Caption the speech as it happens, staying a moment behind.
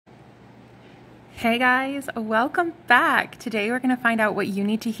Hey guys, welcome back. Today we're going to find out what you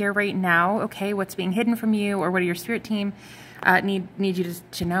need to hear right now, okay? What's being hidden from you, or what do your spirit team need you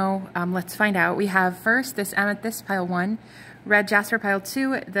to know. Let's find out. We have first this amethyst pile 1, red jasper pile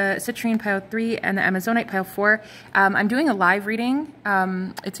 2, the citrine pile 3, and the amazonite pile 4. I'm doing a live reading.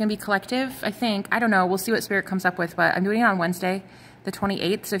 It's going to be collective, I think. I don't know. We'll see what spirit comes up with, but I'm doing it on Wednesday, the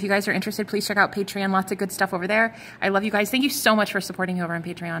 28th. So if you guys are interested, please check out Patreon. Lots of good stuff over there. I love you guys. Thank you so much for supporting over on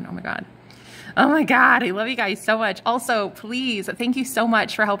Patreon. Oh my God. Oh my God, I love you guys so much. Also, please, thank you so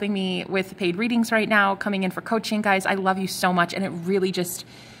much for helping me with paid readings right now, coming in for coaching, guys. I love you so much, and it really just,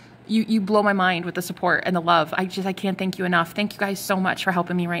 you blow my mind with the support and the love. I can't thank you enough. Thank you guys so much for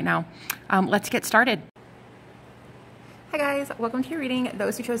helping me right now. Let's get started. Hi guys, welcome to your reading.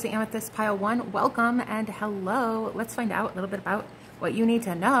 Those who chose the amethyst pile 1, welcome and hello. Let's find out a little bit about what you need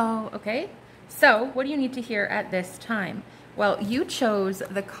to know, okay? So, what do you need to hear at this time? Well, you chose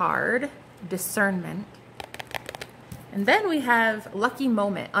the card discernment, and then we have lucky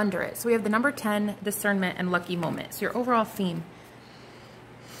moment under it. So we have the number 10, discernment, and lucky moment. So your overall theme.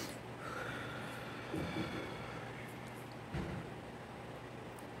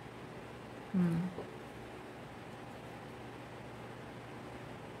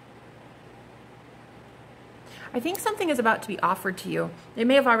 I think something is about to be offered to you. It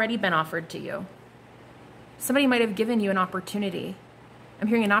may have already been offered to you. Somebody might have given you an opportunity. I'm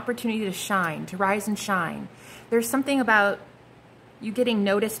hearing an opportunity to shine, to rise and shine. There's something about you getting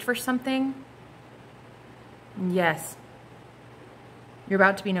noticed for something. Yes. You're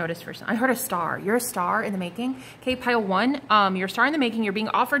about to be noticed for something. I heard a star. You're a star in the making. Okay, pile 1, you're a star in the making. You're being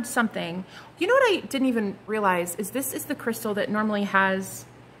offered something. You know what I didn't even realize is this is the crystal that normally has,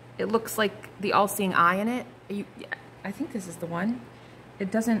 it looks like the all-seeing eye in it. I think this is the one.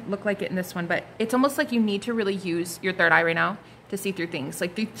 It doesn't look like it in this one, but it's almost like you need to really use your third eye right now to see through things,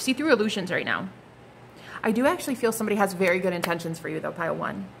 like see through illusions right now. I do actually feel somebody has very good intentions for you though, pile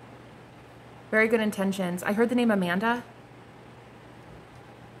 1. Very good intentions. I heard the name Amanda.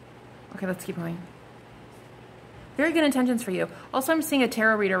 Okay, let's keep going. Very good intentions for you. Also, I'm seeing a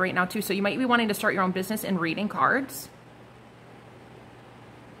tarot reader right now too, so you might be wanting to start your own business in reading cards.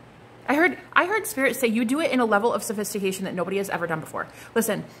 I heard spirit say you do it in a level of sophistication that nobody has ever done before.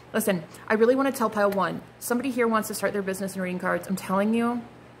 Listen, I really want to tell pile 1, somebody here wants to start their business in reading cards. I'm telling you,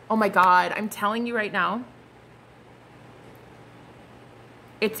 oh my God, I'm telling you right now,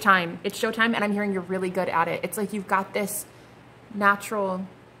 it's time, it's showtime, and I'm hearing you're really good at it. It's like you've got this natural,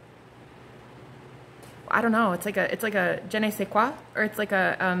 I don't know, it's like a je ne sais quoi, or it's like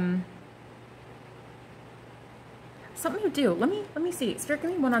a, something you do. Let me see. Spirit, give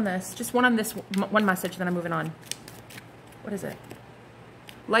me one on this. Just one on this one message, then I'm moving on. What is it?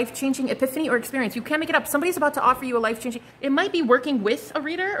 Life-changing epiphany or experience. You can't make it up. Somebody's about to offer you a life-changing. It might be working with a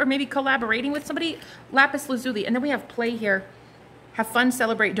reader or maybe collaborating with somebody. Lapis lazuli. And then we have play here. Have fun,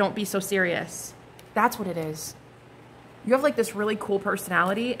 celebrate, don't be so serious. That's what it is. You have like this really cool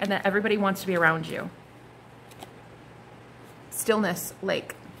personality and that everybody wants to be around you. Stillness,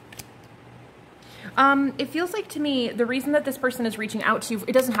 lake. It feels like to me, the reason that this person is reaching out to you,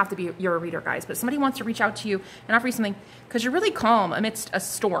 it doesn't have to be you're a reader, guys, but somebody wants to reach out to you and offer you something because you're really calm amidst a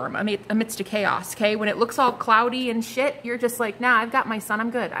storm, amidst a chaos, okay? When it looks all cloudy and shit, you're just like, nah, I've got my sun,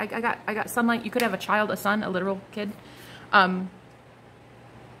 I'm good. I got sunlight. You could have a child, a son, a literal kid. No,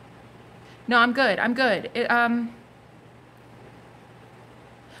 I'm good. I'm good.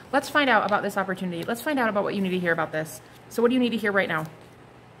 Let's find out about this opportunity. Let's find out about what you need to hear about this. So what do you need to hear right now?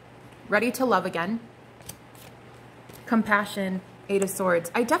 Ready to love again. Compassion, 8 of Swords.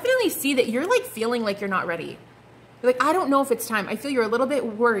 I definitely see that you're like feeling like you're not ready. You're like, I don't know if it's time. I feel you're a little bit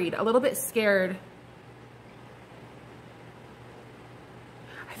worried, a little bit scared.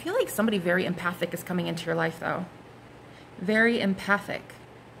 I feel like somebody very empathic is coming into your life though. Very empathic.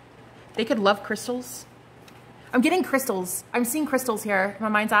 They could love crystals. I'm getting crystals. I'm seeing crystals here in my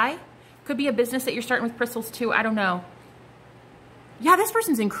mind's eye. Could be a business that you're starting with crystals too. I don't know. Yeah, this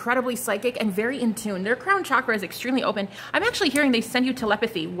person's incredibly psychic and very in tune. Their crown chakra is extremely open. I'm actually hearing they send you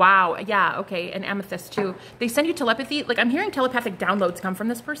telepathy. Wow. Yeah, okay. And amethyst too. They send you telepathy. Like I'm hearing telepathic downloads come from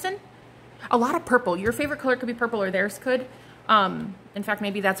this person. A lot of purple. Your favorite color could be purple or theirs could. In fact,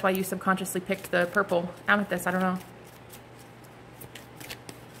 maybe that's why you subconsciously picked the purple amethyst. I don't know.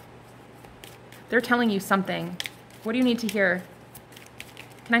 They're telling you something. What do you need to hear?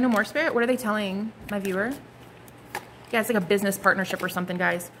 Can I know more, Spirit? What are they telling my viewer? Yeah, it's like a business partnership or something,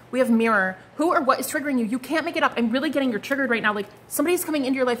 guys. We have mirror. Who or what is triggering you? You can't make it up. I'm really getting you're triggered right now. Like somebody's coming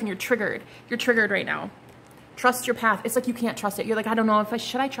into your life and you're triggered. You're triggered right now. Trust your path. It's like you can't trust it. You're like, I don't know if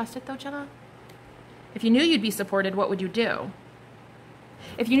should I trust it though, Jenna? If you knew you'd be supported, what would you do?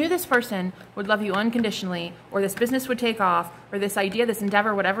 If you knew this person would love you unconditionally, or this business would take off, or this idea, this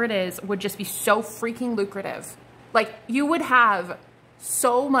endeavor, whatever it is, would just be so freaking lucrative. Like, you would have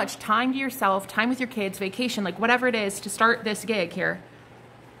so much time to yourself, time with your kids, vacation, like whatever it is to start this gig here.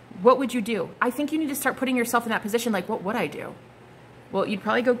 What would you do? I think you need to start putting yourself in that position. Like, what would I do? Well, you'd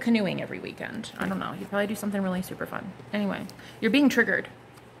probably go canoeing every weekend. I don't know. You'd probably do something really super fun. Anyway, you're being triggered.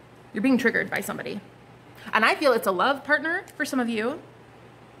 You're being triggered by somebody. And I feel it's a love partner for some of you.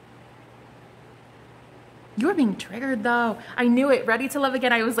 You're being triggered though. I knew it. Ready to love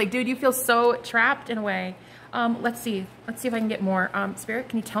again. I was like, dude, you feel so trapped in a way. Let's see. Let's see if I can get more. Spirit,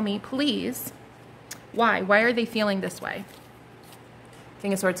 can you tell me, please, why? Why are they feeling this way?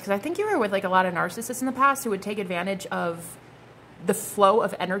 King of Swords, because I think you were with like a lot of narcissists in the past who would take advantage of the flow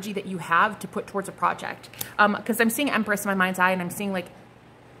of energy that you have to put towards a project. Because I'm seeing Empress in my mind's eye, and I'm seeing like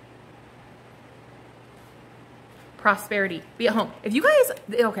prosperity. Be at home. If you guys,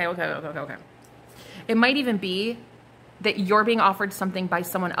 okay. It might even be that you're being offered something by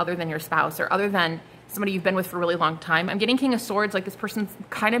someone other than your spouse or other than somebody you've been with for a really long time. I'm getting King of Swords, like this person's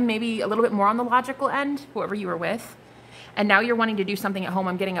kind of maybe a little bit more on the logical end, whoever you were with. And now you're wanting to do something at home.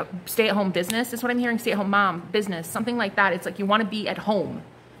 I'm getting a stay-at-home business. Is what I'm hearing. Stay-at-home mom, business, something like that. It's like you want to be at home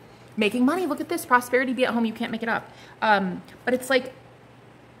making money. Look at this. Prosperity, be at home. You can't make it up. But it's like,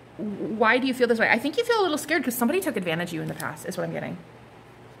 why do you feel this way? I think you feel a little scared because somebody took advantage of you in the past is what I'm getting.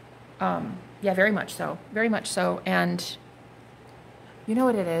 Yeah, very much so. Very much so. And you know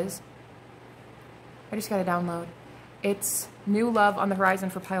what it is? I just got to download. It's new love on the horizon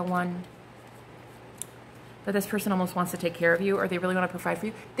for pile 1. That this person almost wants to take care of you, or they really want to provide for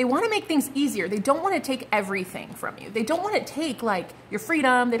you. They want to make things easier. They don't want to take everything from you. They don't want to take like your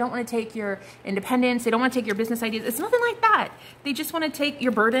freedom. They don't want to take your independence. They don't want to take your business ideas. It's nothing like that. They just want to take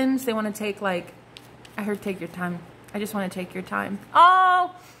your burdens. They want to take like, I heard take your time. I just want to take your time.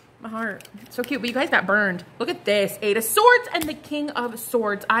 Oh, my heart. So cute. But you guys got burned. Look at this. 8 of Swords and the King of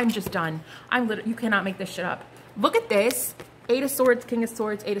Swords. I'm just done. I'm literally, you cannot make this shit up. Look at this. 8 of Swords, King of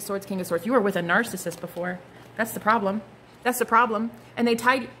Swords, 8 of Swords, King of Swords. You were with a narcissist before. That's the problem. That's the problem. And they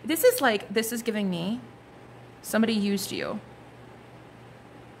tied, this is like, this is giving me, somebody used you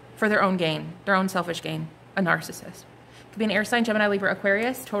for their own gain, their own selfish gain, a narcissist. Could be an air sign, Gemini, Libra,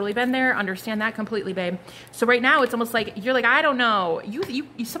 Aquarius. Totally been there. Understand that completely, babe. So right now it's almost like, you're like, I don't know.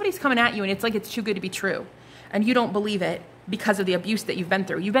 Somebody's coming at you and it's like, it's too good to be true. And you don't believe it because of the abuse that you've been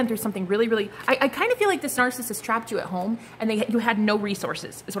through. You've been through something really, really, I kind of feel like this narcissist trapped you at home and you had no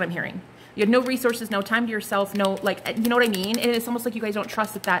resources, is what I'm hearing. You had no resources, no time to yourself, no, like, you know what I mean? And it's almost like you guys don't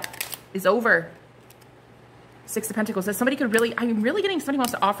trust that is over. 6 of Pentacles. That somebody could really, I'm really getting somebody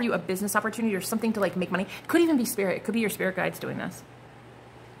wants to offer you a business opportunity or something to like make money. It could even be spirit. It could be your spirit guides doing this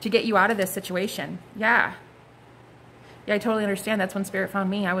to get you out of this situation. Yeah. Yeah, I totally understand. That's when spirit found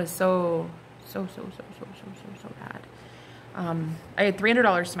me. I was so bad. I had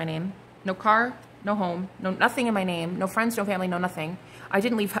 $300 to my name. No car, no home, no nothing in my name, no friends, no family, no nothing. I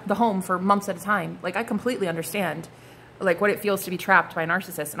didn't leave the home for months at a time. Like, I completely understand like what it feels to be trapped by a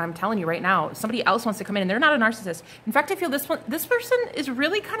narcissist. And I'm telling you right now, somebody else wants to come in and they're not a narcissist. In fact, I feel this person is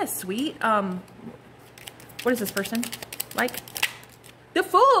really kind of sweet. What is this person like? The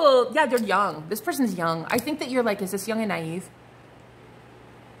Fool. Yeah, they're young. This person's young. I think that you're like, is this young and naive?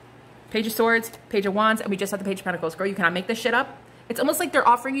 Page of Swords, Page of Wands, and we just had the Page of Pentacles. Girl, you cannot make this shit up. It's almost like they're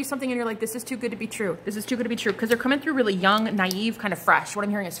offering you something and you're like, this is too good to be true. This is too good to be true. Because they're coming through really young, naive, kind of fresh. What I'm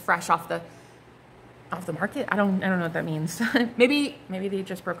hearing is fresh off the market. I don't know what that means. maybe they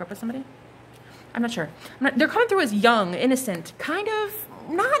just broke up with somebody. I'm not sure. They're coming through as young, innocent, kind of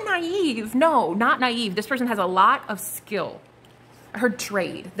not naive. No, not naive. This person has a lot of skill. I heard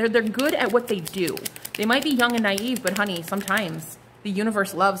trade. They're good at what they do. They might be young and naive, but honey, sometimes the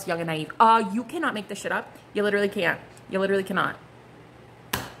universe loves young and naive. You cannot make this shit up. You literally can't. You literally cannot.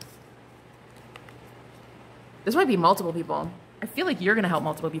 This might be multiple people. I feel like you're going to help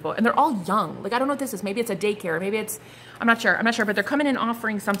multiple people. And they're all young. Like, I don't know what this is. Maybe it's a daycare. Maybe it's, I'm not sure. But they're coming in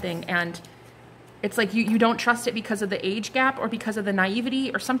offering something. And it's like you don't trust it because of the age gap or because of the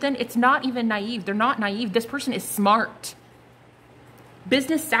naivety or something. It's not even naive. They're not naive. This person is smart.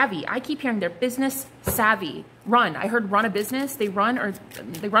 Business savvy. I keep hearing they're business savvy. Run. I heard run a business. They run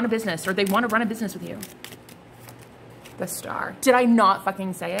a business or they want to run a business with you. The Star. Did I not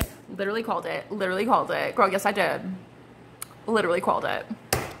fucking say it? Literally called it. Literally called it. Girl, yes I did. Literally called it.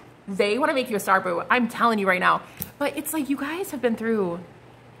 They want to make you a star, boo. I'm telling you right now. But it's like you guys have been through,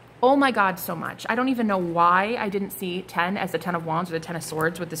 oh my God, so much. I don't even know why I didn't see 10 as the 10 of Wands or the 10 of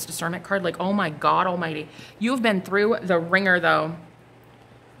Swords with this discernment card. Like, oh my God almighty. You've been through the ringer though.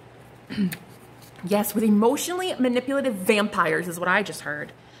 Yes, with emotionally manipulative vampires is what I just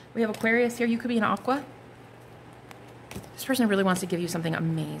heard. We have Aquarius here. You could be an Aqua. This person really wants to give you something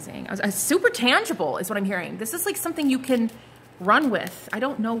amazing. Super tangible is what I'm hearing. This is like something you can run with. I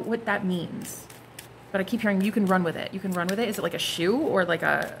don't know what that means, but I keep hearing you can run with it. You can run with it. Is it like a shoe or like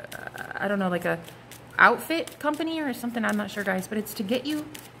a, I don't know, like a outfit company or something? I'm not sure, guys, but it's to get you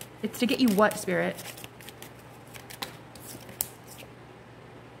what, Spirit?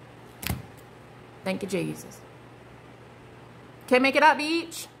 Thank you, Jesus. Can't make it up,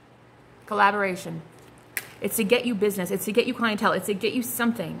 Beach. Collaboration. It's to get you business. It's to get you clientele. It's to get you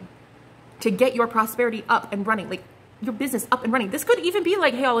something. To get your prosperity up and running. Like, your business up and running. This could even be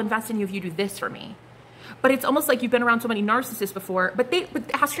like, hey, I'll invest in you if you do this for me. But it's almost like you've been around so many narcissists before. But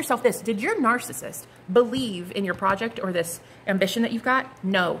ask yourself this. Did your narcissist believe in your project or this ambition that you've got?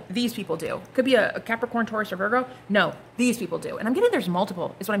 No. These people do. Could be a Capricorn, Taurus, or Virgo. No. These people do. And I'm getting there's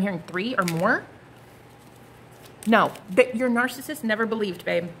multiple. Is what I'm hearing. 3 or more. No, but your narcissist never believed,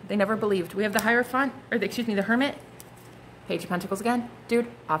 babe. They never believed. We have the Hierophant, or the Hermit. Page of Pentacles again. Dude,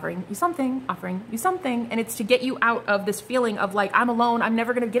 offering you something, and it's to get you out of this feeling of like, I'm alone, I'm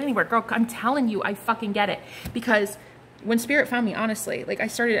never going to get anywhere. Girl, I'm telling you, I fucking get it. Because when Spirit found me, honestly, like I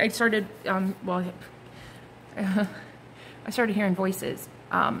started hearing voices.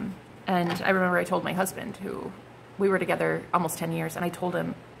 And I remember I told my husband, who we were together almost 10 years, and I told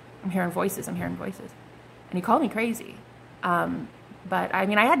him, I'm hearing voices. And he called me crazy. But I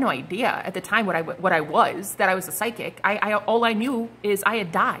mean, I had no idea at the time what I was, that I was a psychic. All I knew is I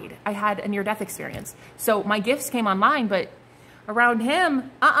had died. I had a near-death experience. So my gifts came online, but around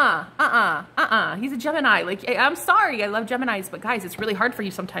him, he's a Gemini. Like, I'm sorry, I love Geminis, but guys, it's really hard for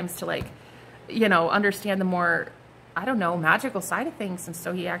you sometimes to like, you know, understand the more, I don't know, magical side of things. And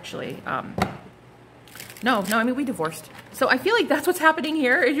so he actually, no, I mean, we divorced. So I feel like that's what's happening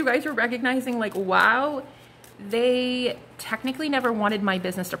here, is you guys are recognizing like, wow, they technically never wanted my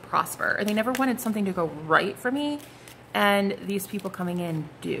business to prosper, or they never wanted something to go right for me. And these people coming in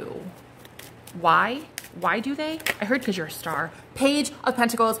do. Why? Why do they? I heard because you're a star. Page of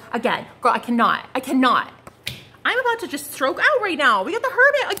Pentacles. Again, girl, I cannot. I'm about to just stroke out right now. We got the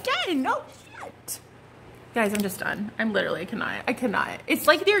Hermit again. No shit. Guys, I'm just done. I'm literally, I cannot. It's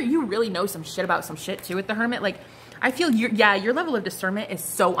like you really know some shit about some shit too with the Hermit. Like, I feel your level of discernment is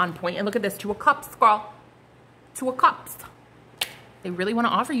so on point. And look at this, 2 of Cups, girl. 2 of Cups. They really want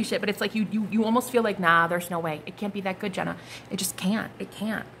to offer you shit, but it's like you almost feel like, nah, there's no way. It can't be that good, Jenna. It just can't. It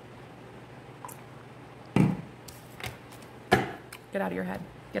can't. Get out of your head.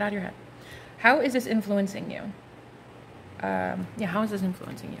 Get out of your head. How is this influencing you? Yeah, how is this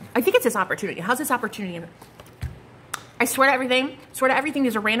influencing you? I think it's this opportunity. How's this opportunity? I swear to everything.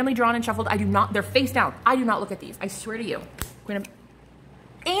 These are randomly drawn and shuffled. They're face down. I do not look at these. I swear to you. Queen of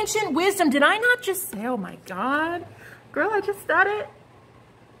Ancient Wisdom. Did I not just say, oh my God. Girl, I just said it.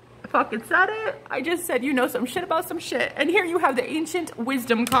 I fucking said it. I just said, you know some shit about some shit. And here you have the Ancient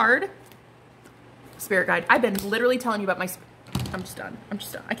Wisdom card. Spirit guide. I've been literally telling you about my... I'm just done.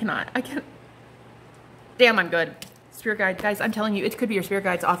 I can't. Damn, I'm good. Spirit guide. Guys, I'm telling you, it could be your spirit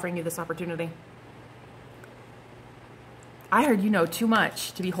guides offering you this opportunity. I heard you know too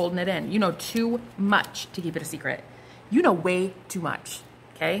much to be holding it in. You know too much to keep it a secret. You know way too much.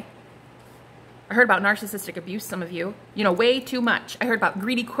 Okay? I heard about narcissistic abuse, some of you. You know way too much. I heard about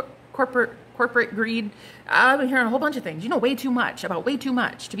greedy corporate greed. I've been hearing a whole bunch of things. You know way too much, about way too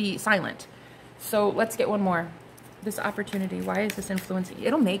much to be silent. So let's get one more. This opportunity, why is this influencing you?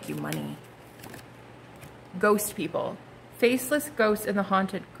 It'll make you money. Ghost people. Faceless ghost and the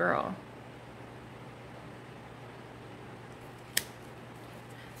haunted girl.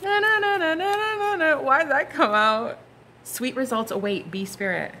 No. Why did that come out? Sweet results await, bee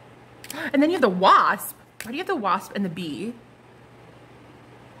spirit. And then you have the wasp. Why do you have the wasp and the bee?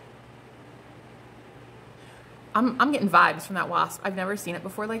 I'm getting vibes from that wasp. I've never seen it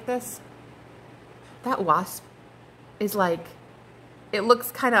before like this. That wasp is like, it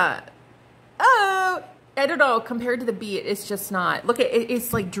looks kind of, oh, I don't know, compared to the bee, it's just not. Look,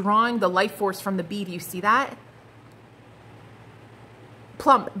 it's like drawing the life force from the bee. Do you see that?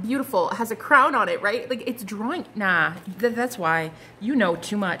 Plump, beautiful, has a crown on it, right? Like, it's drawing, nah, that's why. You know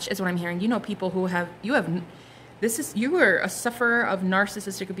too much, is what I'm hearing. You know people who have, you are a sufferer of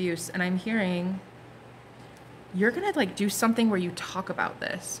narcissistic abuse, and I'm hearing you're gonna like do something where you talk about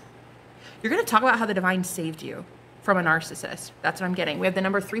this. You're gonna talk about how the divine saved you from a narcissist. That's what I'm getting. We have the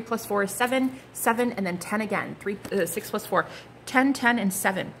number 3 + 4 is 7, 7, and then 10 again. 6 + 4, 10, 10, and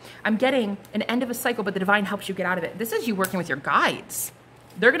 7. I'm getting an end of a cycle, but the divine helps you get out of it. This is you working with your guides.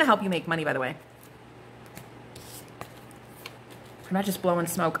 They're going to help you make money, by the way. I'm not just blowing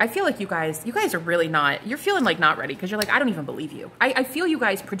smoke. I feel like you guys are really not, you're feeling like not ready because you're like, I don't even believe you. I feel you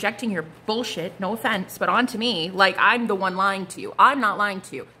guys projecting your bullshit, no offense, but onto me, like I'm the one lying to you. I'm not lying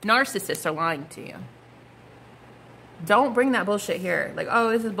to you. Narcissists are lying to you. Don't bring that bullshit here. Like, oh,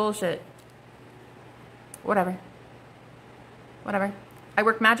 this is bullshit. Whatever. Whatever. I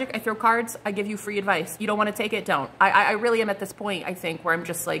work magic. I throw cards. I give you free advice. You don't want to take it? Don't. I really am at this point, I think, where I'm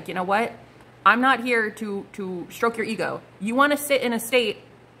just like, you know what? I'm not here to stroke your ego. You want to sit in a state,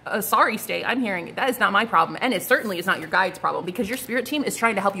 a sorry state, I'm hearing, that is not my problem. And it certainly is not your guide's problem because your spirit team is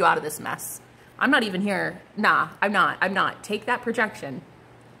trying to help you out of this mess. I'm not even here. Nah, I'm not. Take that projection.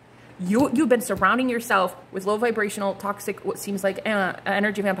 You've been surrounding yourself with low vibrational, toxic, what seems like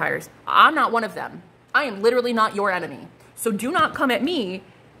energy vampires. I'm not one of them. I am literally not your enemy. So do not come at me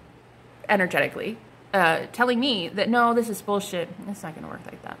energetically, telling me that, no, this is bullshit. It's not going to work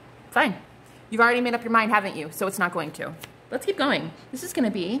like that. Fine. You've already made up your mind, haven't you? So it's not going to. Let's keep going. This is going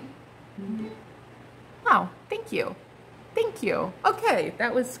to be... Wow. Thank you. Thank you. Okay.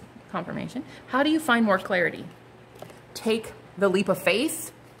 That was confirmation. How do you find more clarity? Take the leap of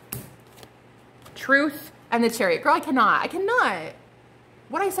faith, truth, and the chariot. Girl, I cannot.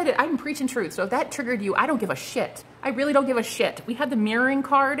 What I said, I'm preaching truth. So if that triggered you, I don't give a shit. I really don't give a shit. We had the mirroring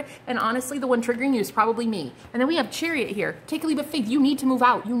card, and honestly, the one triggering you is probably me. And then we have chariot here. Take a leap of faith. You need to move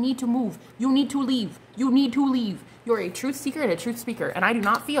out. You need to move. You need to leave. You need to leave. You're a truth seeker and a truth speaker, and I do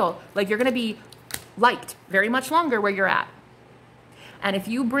not feel like you're going to be liked very much longer where you're at. And if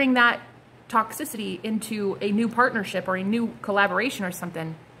you bring that toxicity into a new partnership or a new collaboration or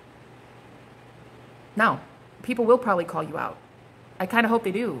something, no, people will probably call you out. I kind of hope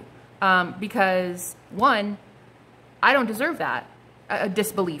they do. Because, one, I don't deserve that, a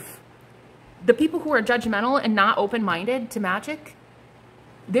disbelief. The people who are judgmental and not open-minded to magic,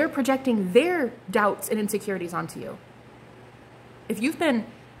 they're projecting their doubts and insecurities onto you. If you've been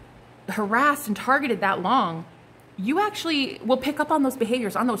harassed and targeted that long, you actually will pick up on those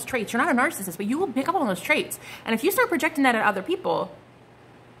behaviors, on those traits. You're not a narcissist, but you will pick up on those traits. And if you start projecting that at other people,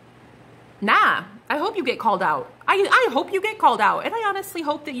 nah, I hope you get called out. I hope you get called out. And I honestly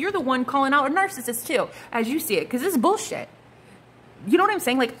hope that you're the one calling out a narcissist too, as you see it, because this is bullshit. You know what I'm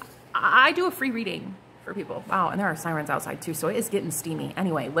saying? Like, I do a free reading for people. Wow, and there are sirens outside too, so it is getting steamy.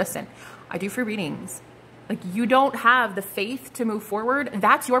 Anyway, listen, I do free readings. Like, you don't have the faith to move forward.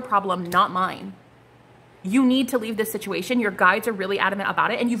 That's your problem, not mine. You need to leave this situation. Your guides are really adamant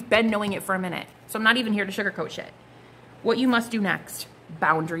about it, and you've been knowing it for a minute. So I'm not even here to sugarcoat shit. What you must do next,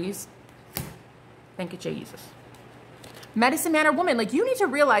 boundaries. Thank you, Jesus. Medicine man or woman, like, you need to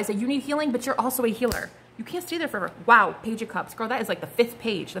realize that you need healing, but you're also a healer. You can't stay there forever. Wow, Page of Cups. Girl, that is like the 5th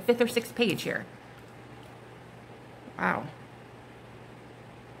page, the 5th or 6th page here. Wow.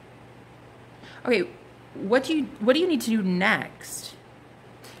 Okay, what do you need to do next?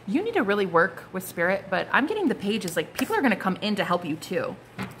 You need to really work with spirit, but I'm getting the pages, like, people are going to come in to help you too.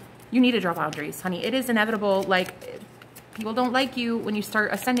 You need to draw boundaries, honey. It is inevitable. Like, people don't like you when you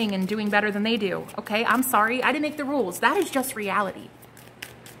start ascending and doing better than they do. Okay, I'm sorry. I didn't make the rules. That is just reality.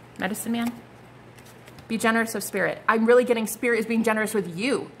 Medicine man, be generous of spirit. I'm really getting spirit is being generous with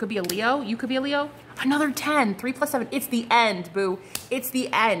you. Could be a Leo. You could be a Leo. Another 10. 3 plus 7. It's the end, boo. It's the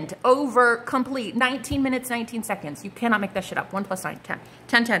end. Over. Complete. 19 minutes, 19 seconds. You cannot make that shit up. 1 plus 9. 10.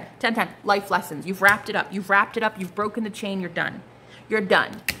 10, 10. 10, 10. Life lessons. You've wrapped it up. You've wrapped it up. You've broken the chain. You're done. You're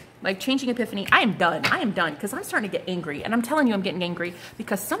done. Like, changing epiphany. I am done. I am done. Because I'm starting to get angry. And I'm telling you I'm getting angry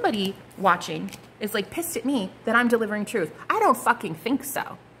because somebody watching is, like, pissed at me that I'm delivering truth. I don't fucking think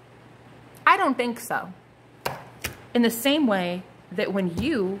so. I don't think so. In the same way that when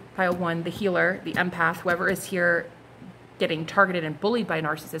you, pile 1, the healer, the empath, whoever is here getting targeted and bullied by a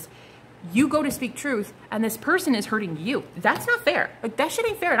narcissist, you go to speak truth and this person is hurting you. That's not fair. Like, that shit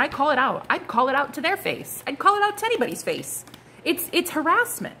ain't fair. And I call it out. I'd call it out to their face. I'd call it out to anybody's face. It's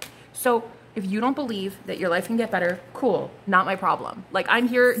harassment. So if you don't believe that your life can get better, cool, not my problem. Like, I'm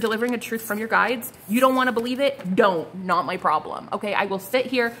here delivering a truth from your guides. You don't want to believe it? Don't, not my problem. Okay, I will sit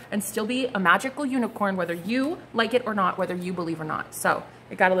here and still be a magical unicorn, whether you like it or not, whether you believe or not. So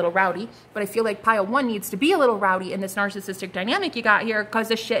it got a little rowdy, but I feel like pile 1 needs to be a little rowdy in this narcissistic dynamic you got here because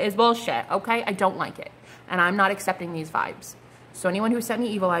this shit is bullshit, okay? I don't like it, and I'm not accepting these vibes. So anyone who sent me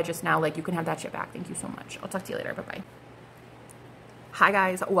evil eye just now, like, you can have that shit back. Thank you so much. I'll talk to you later. Bye-bye. Hi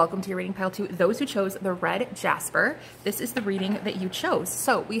guys, welcome to your reading pile 2. Those who chose the red Jasper, this is the reading that you chose.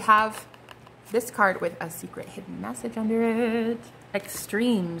 So we have this card with a secret hidden message under it.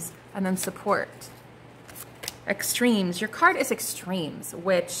 Extremes, and then support. Extremes. Your card is extremes,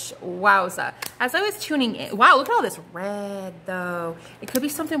 which, wowza. As I was tuning in, wow, look at all this red though. It could be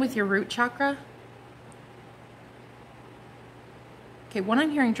something with your root chakra. Okay, one,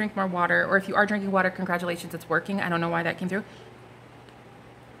 I'm hearing drink more water, or if you are drinking water, congratulations, it's working. I don't know why that came through.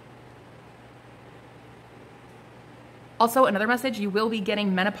 Also, another message, you will be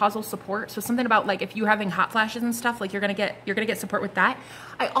getting menopausal support. So something about like if you're having hot flashes and stuff, like you're gonna get support with that.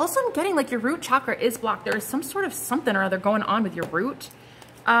 I also am getting like your root chakra is blocked. There is some sort of something or other going on with your root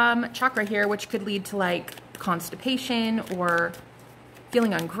chakra here, which could lead to like constipation or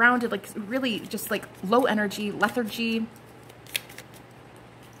feeling ungrounded, like really just like low energy, lethargy.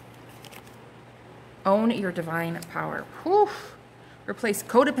 Own your divine power. Whew. Replace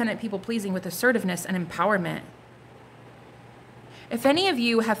codependent people pleasing with assertiveness and empowerment. If any of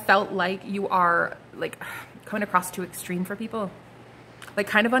you have felt like you are like coming across too extreme for people, like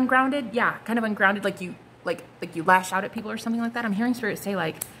kind of ungrounded, yeah, kind of ungrounded, like you lash out at people or something like that. I'm hearing Spirit say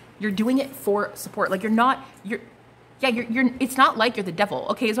like you're doing it for support. Like you're it's not like you're the devil.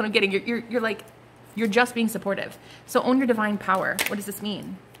 Okay, is what I'm getting. You're like you're just being supportive. So own your divine power. What does this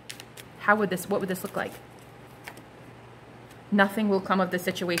mean? What would this look like? Nothing will come of this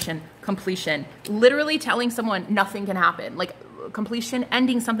situation. Completion. Literally telling someone nothing can happen. Like completion,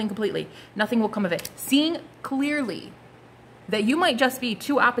 ending something completely. Nothing will come of it. Seeing clearly that you might just be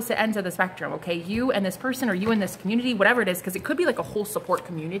two opposite ends of the spectrum, okay? You and this person, or you and this community, whatever it is, because it could be like a whole support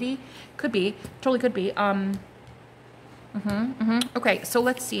community. Could be. Totally could be. Okay, so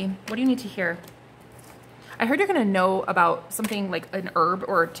let's see. What do you need to hear? I heard you're going to know about something like an herb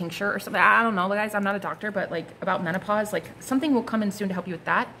or a tincture or something. I don't know, guys. I'm not a doctor, but like about menopause, like something will come in soon to help you with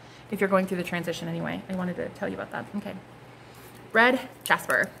that if you're going through the transition anyway. I wanted to tell you about that. Okay. Red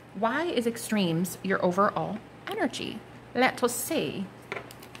Jasper. Why is extremes your overall energy? Let us see.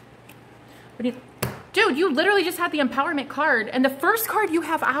 Dude, you literally just had the empowerment card, and the first card you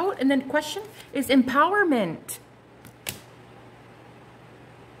have out and then question is empowerment.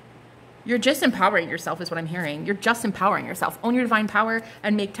 You're just empowering yourself is what I'm hearing. You're just empowering yourself. Own your divine power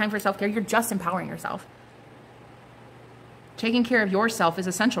and make time for self-care. You're just empowering yourself. Taking care of yourself is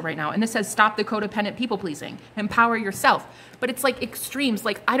essential right now. And this says stop the codependent people-pleasing. Empower yourself. But it's like extremes.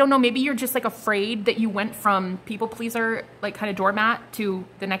 Like, I don't know, maybe you're just like afraid that you went from people-pleaser, like kind of doormat, to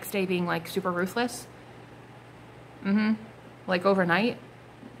the next day being like super ruthless. Like overnight.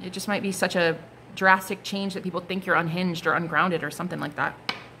 It just might be such a drastic change that people think you're unhinged or ungrounded or something like that.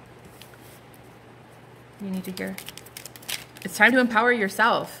 You need to hear. It's time to empower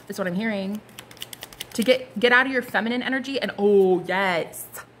yourself, is what I'm hearing. To get out of your feminine energy and, oh, yes,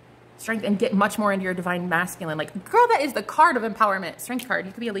 strength, and get much more into your divine masculine. Like, girl, that is the card of empowerment. Strength card.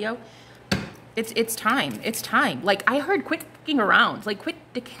 You could be a Leo. It's time. It's time. Like, I heard quit dicking around. Like, quit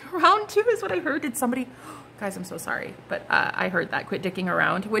dicking around, too, is what I heard. Did somebody... Guys, I'm so sorry. But I heard that, quit dicking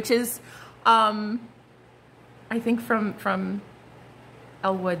around, which is, I think from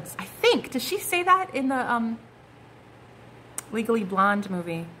Elwood's, I think. Does she say that in the Legally Blonde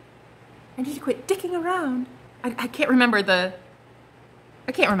movie? I need to quit dicking around. I can't remember the...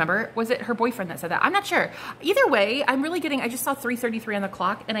 I can't remember. Was it her boyfriend that said that? I'm not sure. Either way, I'm really getting... I just saw 3:33 on the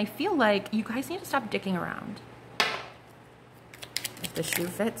clock, and I feel like you guys need to stop dicking around. If the shoe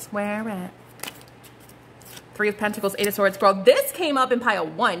fits, wear it. Three of Pentacles, Eight of Swords. Girl, this came up in pile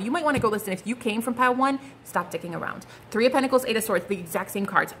 1. You might want to go listen. If you came from pile 1, stop dicking around. Three of Pentacles, Eight of Swords, the exact same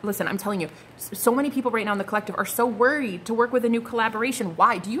cards. Listen, I'm telling you, so many people right now in the collective are so worried to work with a new collaboration.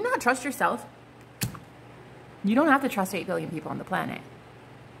 Why? Do you not trust yourself? You don't have to trust 8 billion people on the planet.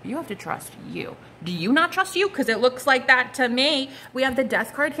 You have to trust you. Do you not trust you? Because it looks like that to me. We have the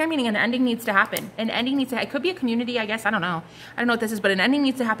Death card here, meaning an ending needs to happen. An ending needs to... It could be a community, I guess. I don't know. I don't know what this is, but an ending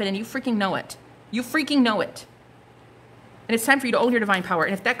needs to happen, and you freaking know it. You freaking know it. And it's time for you to own your divine power.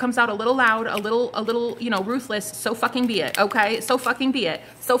 And if that comes out a little loud, a little, you know, ruthless, so fucking be it, okay? So fucking be it.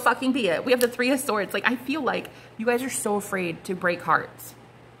 So fucking be it. We have the Three of Swords. Like, I feel like you guys are so afraid to break hearts.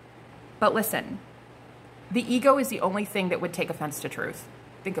 But listen, the ego is the only thing that would take offense to truth.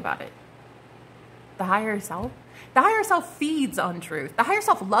 Think about it. The higher self feeds on truth. The higher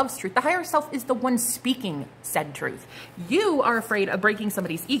self loves truth. The higher self is the one speaking said truth. You are afraid of breaking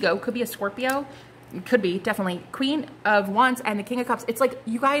somebody's ego. Could be a Scorpio. Could be, definitely. Queen of Wands and the King of Cups. It's like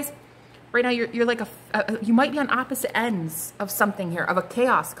you guys, right now, you're like you might be on opposite ends of something here, of a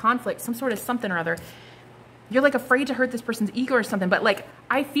chaos, conflict, some sort of something or other. You're like afraid to hurt this person's ego or something. But like,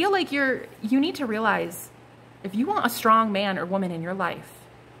 I feel like you need to realize, if you want a strong man or woman in your life,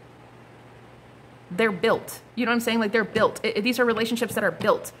 they're built. You know what I'm saying? Like, they're built. These are relationships that are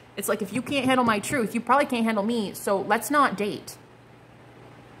built. It's like, if you can't handle my truth, you probably can't handle me. So let's not date.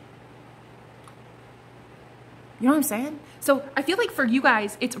 You know what I'm saying? So I feel like for you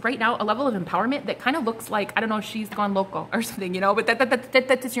guys, it's right now a level of empowerment that kind of looks like, I don't know, she's gone local or something, you know, but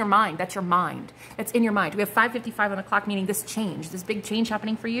that's your mind. That's your mind. That's in your mind. We have 5:55 on the clock, meaning this change, this big change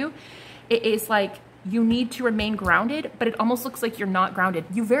happening for you. It is like you need to remain grounded, but it almost looks like you're not grounded.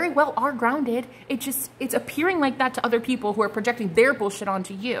 You very well are grounded. It's appearing like that to other people who are projecting their bullshit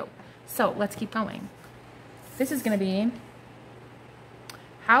onto you. So let's keep going. This is going to be,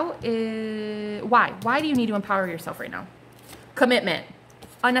 why do you need to empower yourself right now? Commitment,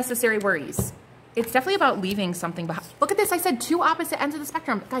 unnecessary worries. It's definitely about leaving something behind. Look at this. I said 2 opposite ends of the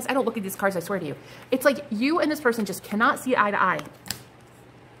spectrum. Guys, I don't look at these cards, I swear to you. It's like you and this person just cannot see eye to eye.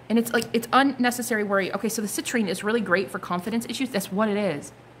 And it's like, it's unnecessary worry. Okay, so the citrine is really great for confidence issues. That's what it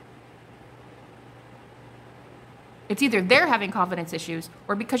is. It's either they're having confidence issues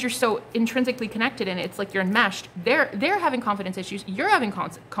or because you're so intrinsically connected and it's like you're enmeshed, they're having confidence issues, you're having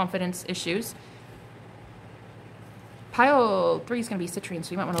confidence issues. Pile 3 is going to be citrine,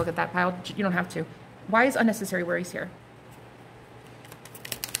 so you might want to look at that pile. You don't have to. Why is unnecessary worries here?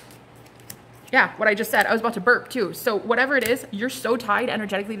 Yeah, what I just said. I was about to burp too. So whatever it is, you're so tied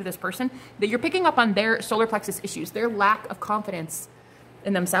energetically to this person that you're picking up on their solar plexus issues, their lack of confidence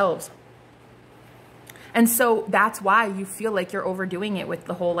in themselves. And so that's why you feel like you're overdoing it with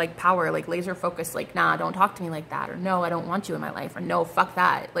the whole like power, like laser focus, like, nah, don't talk to me like that. Or no, I don't want you in my life. Or no, fuck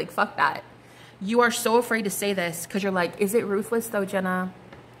that. Like, fuck that. You are so afraid to say this because you're like, is it ruthless though, Jenna?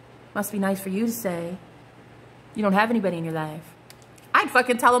 Must be nice for you to say. You don't have anybody in your life. I'd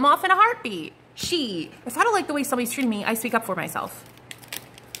fucking tell them off in a heartbeat. If I don't like the way somebody's treating me, I speak up for myself.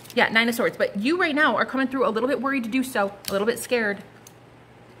 Yeah, 9 of Swords. But you right now are coming through a little bit worried to do so, a little bit scared.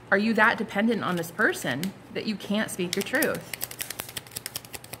 Are you that dependent on this person that you can't speak your truth?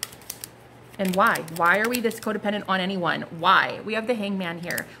 And why? Why are we this codependent on anyone? Why? We have the Hangman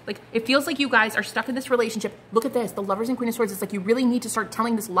here. Like, it feels like you guys are stuck in this relationship. Look at this. The Lovers and Queen of Swords. It's like you really need to start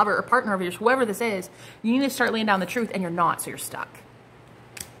telling this lover or partner of yours, whoever this is, you need to start laying down the truth, and you're not, so you're stuck.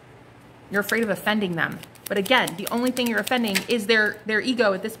 You're afraid of offending them. But again, the only thing you're offending is their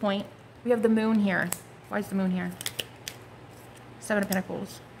ego at this point. We have the Moon here. Why is the Moon here? 7 of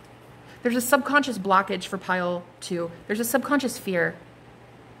Pentacles. There's a subconscious blockage for pile 2. There's a subconscious fear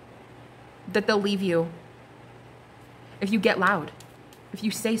that they'll leave you if you get loud. If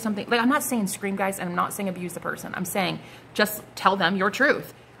you say something, like, I'm not saying scream, guys, and I'm not saying abuse the person. I'm saying just tell them your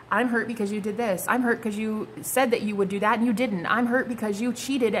truth. I'm hurt because you did this. I'm hurt because you said that you would do that and you didn't. I'm hurt because you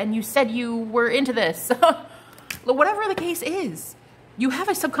cheated and you said you were into this. Whatever the case is, you have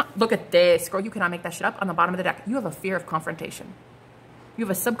a look at this, girl. You cannot make that shit up. On the bottom of the deck, you have a fear of confrontation. You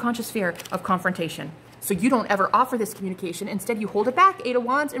have a subconscious fear of confrontation. So you don't ever offer this communication. Instead, you hold it back. 8 of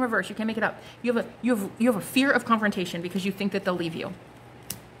Wands in reverse. You can't make it up. You have a fear of confrontation because you think that they'll leave you.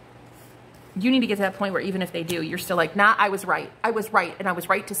 You need to get to that point where even if they do, you're still like, nah, I was right. I was right, and I was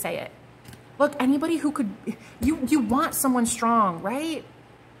right to say it. Look, anybody who could, you want someone strong, right?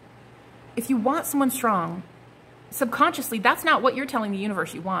 If you want someone strong, subconsciously, that's not what you're telling the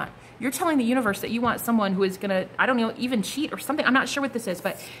universe you want. You're telling the universe that you want someone who is gonna, I don't know, even cheat or something. I'm not sure what this is,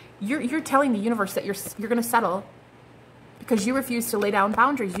 but you're telling the universe that you're gonna settle because you refuse to lay down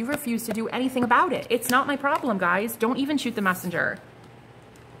boundaries. You refuse to do anything about it. It's not my problem, guys. Don't even shoot the messenger.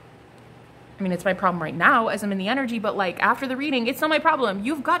 I mean, it's my problem right now as I'm in the energy, but like after the reading, it's not my problem.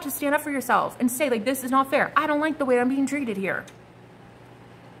 You've got to stand up for yourself and say, like, this is not fair. I don't like the way I'm being treated here.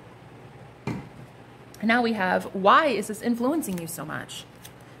 And now we have, why is this influencing you so much?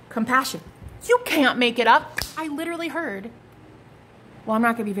 Compassion. You can't make it up. I literally heard. Well, I'm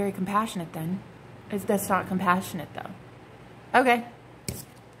not going to be very compassionate then. That's not compassionate though. Okay.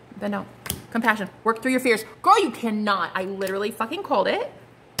 Then no. Compassion. Work through your fears. Girl, you cannot. I literally fucking called it.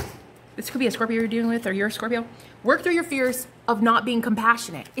 This could be a Scorpio you're dealing with, or you're a Scorpio. Work through your fears of not being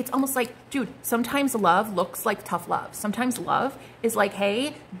compassionate. It's almost like, dude, sometimes love looks like tough love. Sometimes love is like,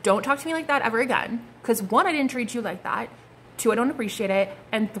 hey, don't talk to me like that ever again. Because 1, I didn't treat you like that. 2, I don't appreciate it.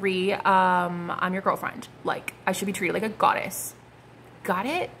 And 3, I'm your girlfriend. Like, I should be treated like a goddess. Got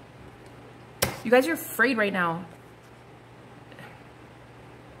it? You guys are afraid right now.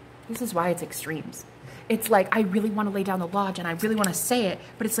 This is why it's extremes. It's like, I really want to lay down the law, and I really want to say it,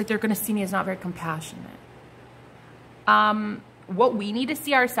 but it's like they're going to see me as not very compassionate. What we need to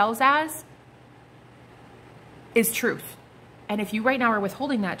see ourselves as is truth. And if you right now are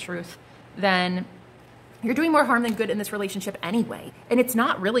withholding that truth, then you're doing more harm than good in this relationship anyway. And it's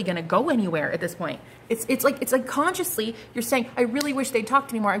not really going to go anywhere at this point. It's like consciously you're saying, I really wish they'd talk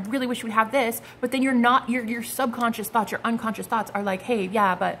to me more. I really wish we'd have this. But then you're not, your subconscious thoughts, your unconscious thoughts are like, hey,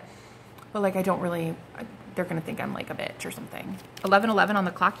 yeah, but like, I don't really, they're going to think I'm like a bitch or something. 11:11 on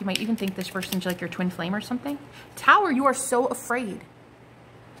the clock. You might even think this person's like your twin flame or something. Tower, you are so afraid.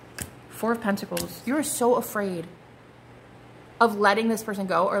 4 of Pentacles. You are so afraid of letting this person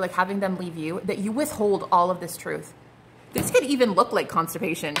go or like having them leave you that you withhold all of this truth. This could even look like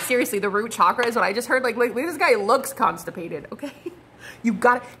constipation. Seriously, the root chakra is what I just heard. Like this guy looks constipated, okay? You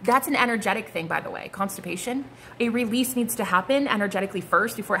got, that's an energetic thing, by the way. Constipation, a release needs to happen energetically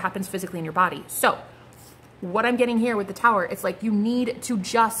first before it happens physically in your body. So what I'm getting here with the Tower, it's like you need to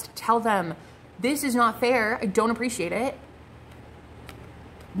just tell them, this is not fair. I don't appreciate it.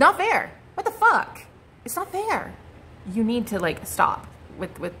 Not fair. What the fuck? It's not fair. You need to like stop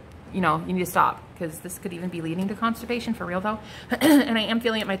with you know, you need to stop, because this could even be leading to constipation for real though. And I am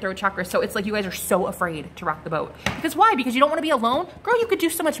feeling it in my throat chakra. So it's like you guys are so afraid to rock the boat. Because why? Because you don't want to be alone? Girl, you could do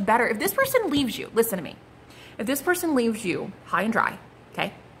so much better. If this person leaves you, listen to me. If this person leaves you high and dry,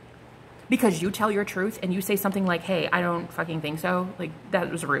 okay? Because you tell your truth and you say something like, hey, I don't fucking think so. Like, that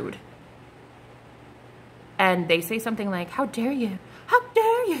was rude. And they say something like, how dare you? How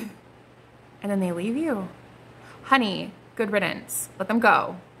dare you? And then they leave you. Honey, good riddance. Let them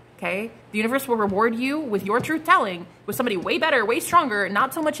go. Okay? The universe will reward you with your truth telling with somebody way better, way stronger,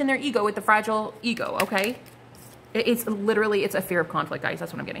 not so much in their ego with the fragile ego, okay? It's literally, it's a fear of conflict, guys.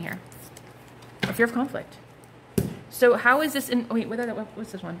 That's what I'm getting here. A fear of conflict. So how is this in, wait,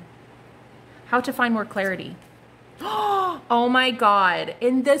 what's this one? How to find more clarity. Oh my God.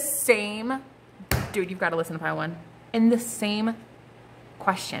 In the same, dude, you've got to listen to pile 1. In the same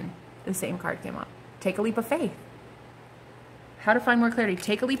question, the same card came up. Take a leap of faith. How to find more clarity.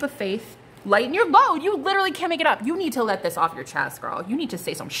 Take a leap of faith. Lighten your load. You literally can't make it up. You need to let this off your chest, girl. You need to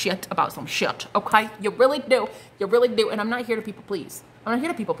say some shit about some shit, okay? You really do. You really do. And I'm not here to people please. I'm not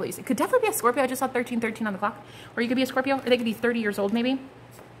here to people please. It could definitely be a Scorpio. I just saw 1313 on the clock. Or you could be a Scorpio, or they could be 30 years old maybe.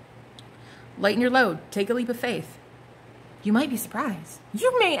 Lighten your load. Take a leap of faith. You might be surprised.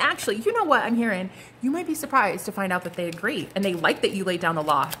 You may actually, you know what I'm hearing? You might be surprised to find out that they agree and they like that you laid down the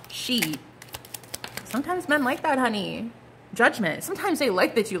law. Sometimes men like that, honey. Judgment. Sometimes they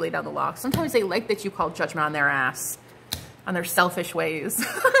like that you lay down the law. Sometimes they like that you call judgment on their ass, on their selfish ways.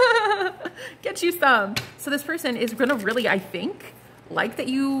 Get you some. So this person is going to really, I think, like that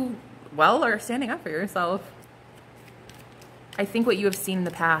you, well, are standing up for yourself. I think what you have seen in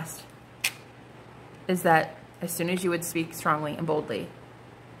the past is that as soon as you would speak strongly and boldly,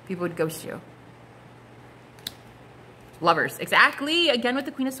 people would ghost you. Lovers. Exactly. Again, with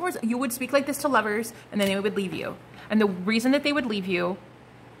the Queen of Swords, you would speak like this to lovers and then they would leave you. And the reason that they would leave you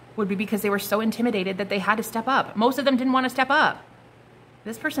would be because they were so intimidated that they had to step up. Most of them didn't want to step up.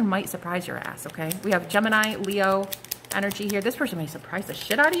 This person might surprise your ass, okay? We have Gemini, Leo energy here. This person may surprise the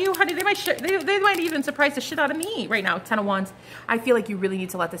shit out of you. Honey, they might even surprise the shit out of me right now. 10 of Wands. I feel like you really need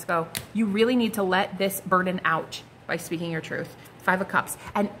to let this go. You really need to let this burden out by speaking your truth. 5 of Cups.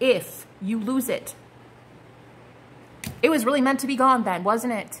 And if you lose it, it was really meant to be gone then,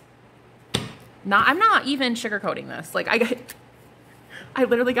 wasn't it? I'm not even sugarcoating this. Like, I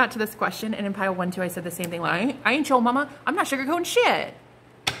literally got to this question, and in pile 1, 2, I said the same thing. Like, I ain't your mama. I'm not sugarcoating shit.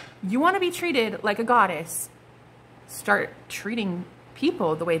 You want to be treated like a goddess. Start treating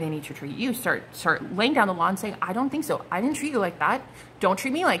people the way they need to treat you. Start laying down the law and saying, I don't think so. I didn't treat you like that. Don't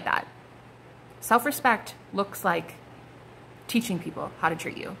treat me like that. Self-respect looks like teaching people how to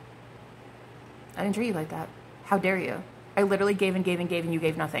treat you. I didn't treat you like that. How dare you? I literally gave and gave and gave and you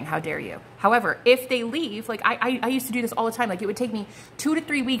gave nothing. How dare you? However, if they leave, like I used to do this all the time. Like it would take me 2 to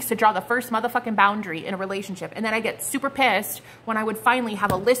 3 weeks to draw the first motherfucking boundary in a relationship. And then I get super pissed when I would finally have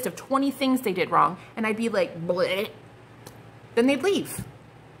a list of 20 things they did wrong. And I'd be like, bleh. Then they'd leave.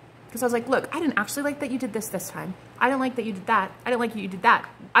 Because I was like, look, I didn't actually like that you did this time. I didn't like that you did that. I didn't like that you did that.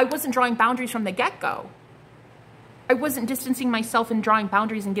 I wasn't drawing boundaries from the get-go. I wasn't distancing myself and drawing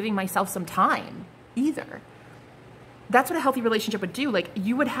boundaries and giving myself some time either. That's what a healthy relationship would do. Like,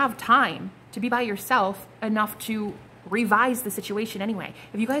 you would have time to be by yourself enough to revise the situation anyway.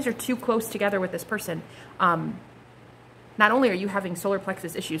 If you guys are too close together with this person, not only are you having solar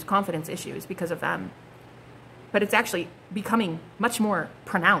plexus issues, confidence issues because of them, but it's actually becoming much more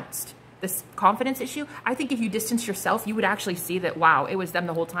pronounced. This confidence issue, I think if you distance yourself, you would actually see that, wow, it was them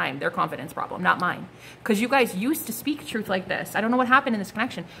the whole time, their confidence problem, not mine. Because you guys used to speak truth like this. I don't know what happened in this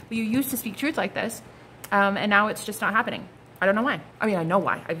connection, but you used to speak truth like this. And now it's just not happening. I don't know why. I mean, I know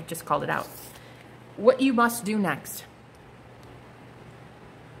why. I've just called it out. What you must do next.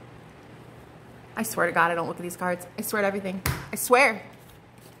 I swear to God, I don't look at these cards. I swear to everything. I swear.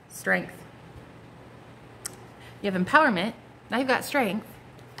 Strength. You have empowerment. Now you've got strength.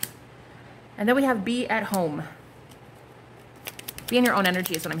 And then we have be at home. Be in your own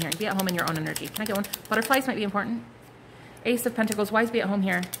energy is what I'm hearing. Be at home in your own energy. Can I get one? Butterflies might be important. Ace of Pentacles. Wise, be at home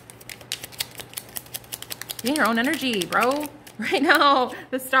here. Be in your own energy, bro. Right now,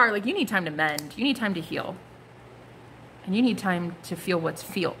 the Star, like, you need time to mend. You need time to heal. And you need time to feel what's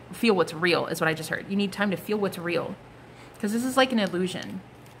real is what I just heard. You need time to feel what's real. Because this is like an illusion.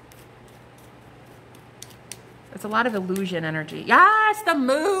 It's a lot of illusion energy. Yes, the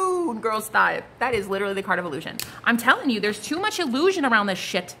moon, girl, stop. That is literally the card of illusion. I'm telling you, there's too much illusion around this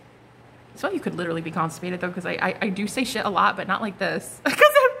shit. So you could literally be constipated though, because I do say shit a lot, but not like this.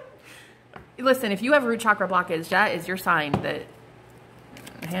 Listen, if you have root chakra blockage, that is your sign that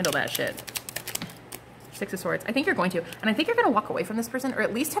handle that shit. Six of Swords. I think you're going to. And I think you're going to walk away from this person, or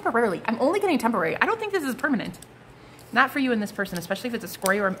at least temporarily. I'm only getting temporary. I don't think this is permanent. Not for you and this person, especially if it's a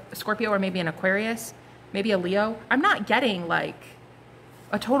Scorpio or maybe an Aquarius, maybe a Leo. I'm not getting like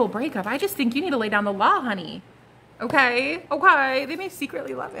a total breakup. I just think you need to lay down the law, honey. Okay? Okay. They may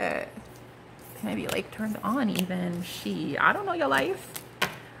secretly love it. They may be like turned on even. I don't know your life.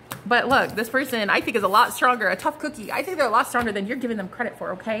 But look, this person I think is a lot stronger, a tough cookie. I think they're a lot stronger than you're giving them credit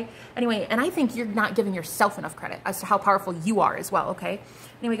for, okay? Anyway, and I think you're not giving yourself enough credit as to how powerful you are as well, okay?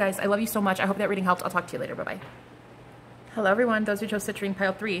 Anyway, guys, I love you so much. I hope that reading helped. I'll talk to you later. Bye-bye. Hello, everyone. Those who chose Citrine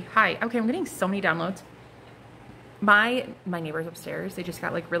Pile 3. Hi. Okay, I'm getting so many downloads. My neighbors upstairs, they just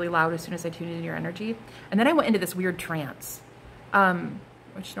got like really loud as soon as I tuned into your energy. And then I went into this weird trance,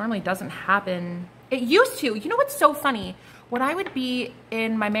 which normally doesn't happen. It used to. You know what's so funny? When I would be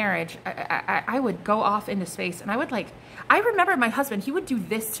in my marriage, I would go off into space and I would like, I remember my husband, he would do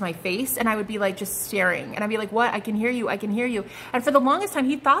this to my face and I would be like just staring and I'd be like, what? I can hear you. I can hear you. And for the longest time,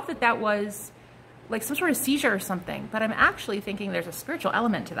 he thought that that was like some sort of seizure or something, but I'm actually thinking there's a spiritual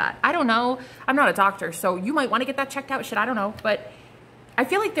element to that. I don't know. I'm not a doctor, so you might want to get that checked out. Shit, I don't know. But I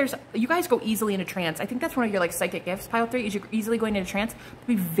feel like you guys go easily into trance. I think that's one of your like psychic gifts, Pile 3, is you're easily going into trance.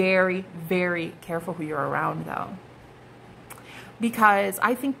 Be very, very careful who you're around though. Because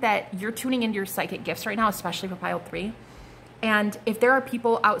I think that you're tuning into your psychic gifts right now, especially for Pile 3. And if there are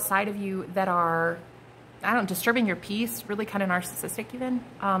people outside of you that are, I don't know, disturbing your peace, really kind of narcissistic even,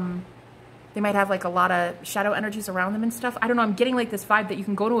 they might have like a lot of shadow energies around them and stuff. I don't know, I'm getting like this vibe that you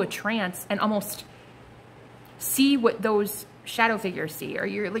can go to a trance and almost see what those shadow figures see. Or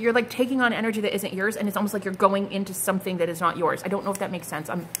you're like taking on energy that isn't yours and it's almost like you're going into something that is not yours. I don't know if that makes sense.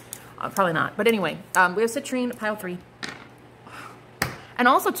 I'm probably not. But anyway, we have Citrine, Pile 3. And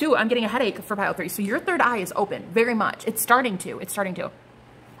also, too, I'm getting a headache for Pile 3. So your third eye is open very much. It's starting to. It's starting to.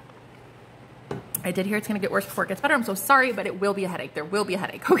 I did hear it's going to get worse before it gets better. I'm so sorry, but it will be a headache. There will be a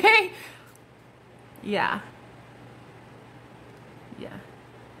headache, okay? Yeah. Yeah.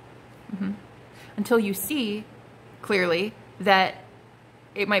 Until you see clearly that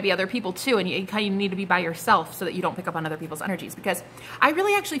it might be other people, too, and you kind of need to be by yourself so that you don't pick up on other people's energies. Because I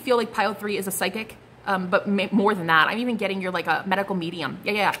really actually feel like Pile 3 is a psychic. But more than that, I'm even getting you're like a medical medium.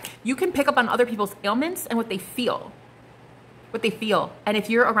 Yeah. You can pick up on other people's ailments and what they feel. And if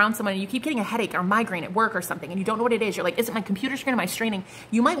you're around someone and you keep getting a headache or migraine at work or something and you don't know what it is, you're like, is it my computer screen? Am I straining?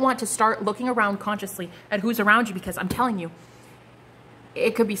 You might want to start looking around consciously at who's around you, because I'm telling you,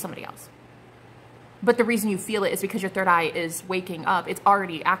 it could be somebody else. But the reason you feel it is because your third eye is waking up. It's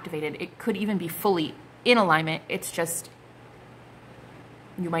already activated. It could even be fully in alignment. It's just,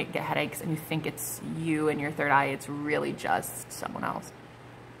 you might get headaches and you think it's you and your third eye. It's really just someone else.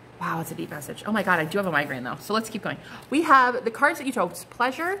 Wow, it's a deep message. Oh my God, I do have a migraine though. So let's keep going. We have the cards that you chose: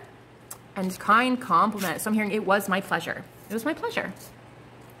 pleasure and kind compliment. So I'm hearing it was my pleasure. It was my pleasure.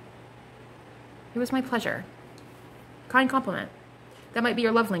 It was my pleasure. Kind compliment. That might be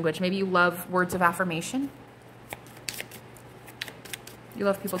your love language. Maybe you love words of affirmation. You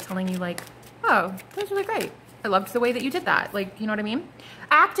love people telling you like, oh, that was really great. I loved the way that you did that. Like, you know what I mean?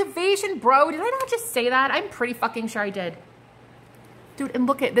 Activation, bro. Did I not just say that? I'm pretty fucking sure I did. Dude, and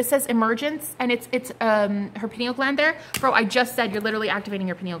look at, this says emergence, and it's her pineal gland there. Bro, I just said you're literally activating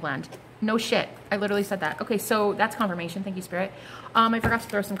your pineal gland. No shit. I literally said that. Okay, so that's confirmation. Thank you, Spirit. I forgot to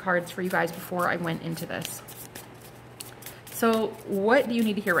throw some cards for you guys before I went into this. So what do you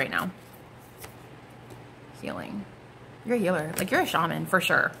need to hear right now? Healing. You're a healer. Like, you're a shaman, for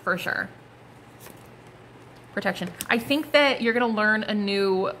sure. For sure. Protection. I think that you're going to learn a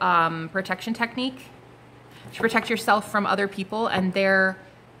new protection technique to protect yourself from other people and their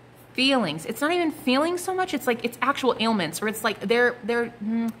feelings. It's not even feelings so much. It's like, it's actual ailments, or it's like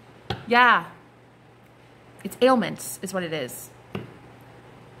yeah. It's ailments is what it is.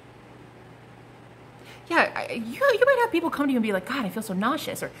 Yeah, you might have people come to you and be like, God, I feel so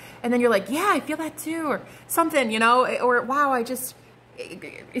nauseous. And then you're like, yeah, I feel that too. Or something, you know, or wow,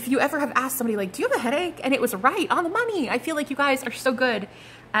 if you ever have asked somebody like, do you have a headache? And it was right on the money. I feel like you guys are so good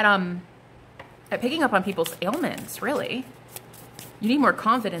at picking up on people's ailments, really. You need more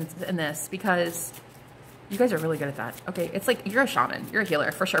confidence in this because you guys are really good at that. Okay, it's like you're a shaman. You're a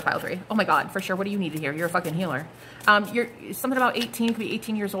healer for sure, pile 3. Oh my God, for sure. What do you need to hear? You're a fucking healer. You're something about 18, could be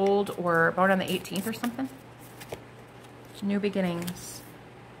 18 years old or born on the 18th or something. New beginnings.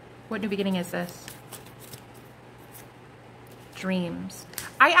 What new beginning is this? Dreams.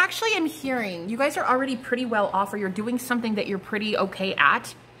 I actually am hearing you guys are already pretty well off, or you're doing something that you're pretty okay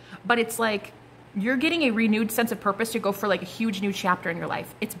at, but it's like you're getting a renewed sense of purpose to go for like a huge new chapter in your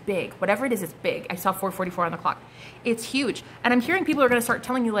life. It's big. Whatever it is, it's big. I saw 4:44 on the clock. It's huge. And I'm hearing people are going to start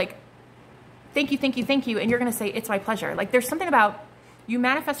telling you like, thank you, thank you, thank you. And you're going to say, it's my pleasure. Like there's something about you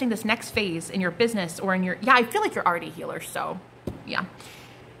manifesting this next phase in your business or in your, yeah, I feel like you're already a healer. So yeah.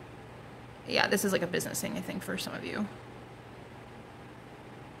 Yeah, this is like a business thing, I think, for some of you.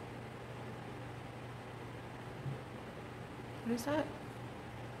 What is that?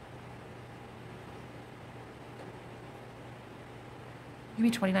 You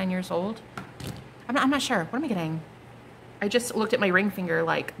be 29 years old? I'm not sure. What am I getting? I just looked at my ring finger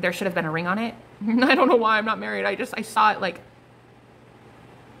like there should have been a ring on it. I don't know why I'm not married. I saw it like,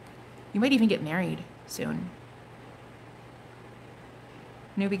 you might even get married soon.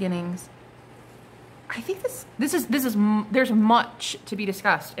 New beginnings. I think there's much to be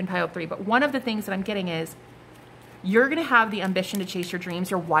discussed in pile 3, but one of the things that I'm getting is you're going to have the ambition to chase your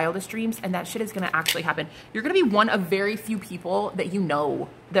dreams, your wildest dreams, and that shit is going to actually happen. You're going to be one of very few people that you know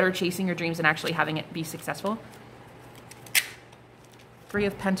that are chasing your dreams and actually having it be successful. 3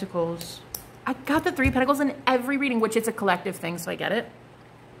 of Pentacles. I got the 3 of Pentacles in every reading, which it's a collective thing, so I get it.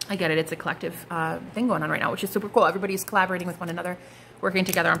 I get it. It's a collective thing going on right now, which is super cool. Everybody's collaborating with one another, working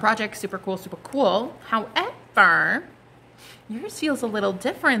together on projects. Super cool, super cool. However, yours feels a little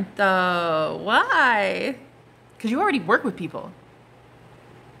different though. Why? Because you already work with people.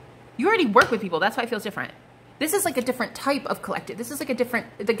 You already work with people. That's why it feels different. This is like a different type of collective. This is like a different,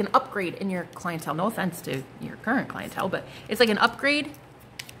 like an upgrade in your clientele. No offense to your current clientele, but it's like an upgrade.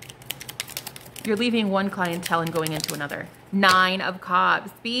 You're leaving one clientele and going into another. 9 of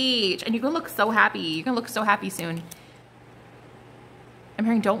Cups, beach. And you're gonna look so happy. You're gonna look so happy soon. I'm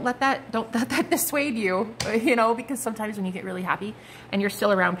hearing don't let that dissuade you, you know, because sometimes when you get really happy and you're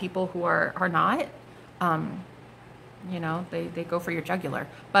still around people who are not, you know, they go for your jugular.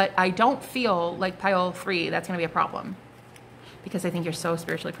 But I don't feel like pile 3, that's gonna be a problem. Because I think you're so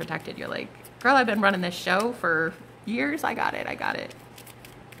spiritually protected. You're like, girl, I've been running this show for years. I got it, I got it.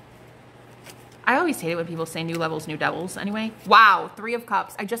 I always hate it when people say new levels, new devils. Anyway, wow, 3 of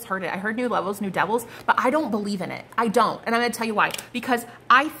Cups. I just heard it. I heard new levels, new devils, but I don't believe in it. I don't. And I'm going to tell you why. Because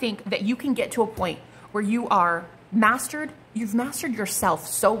I think that you can get to a point where you are mastered. You've mastered yourself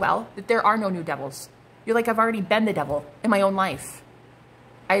so well that there are no new devils. You're like, I've already been the devil in my own life.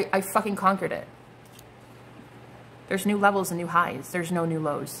 I fucking conquered it. There's new levels and new highs. There's no new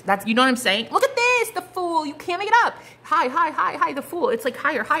lows. That's, you know what I'm saying? Look at this, the Fool. You can't make it up. High, high, high, high, the Fool. It's like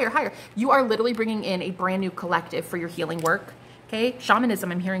higher, higher, higher. You are literally bringing in a brand new collective for your healing work. Okay,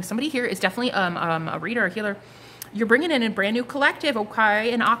 shamanism. I'm hearing somebody here is definitely a reader, a healer. You're bringing in a brand new collective.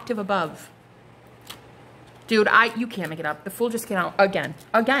 Okay, an octave above. Dude, you can't make it up. The Fool just came out again.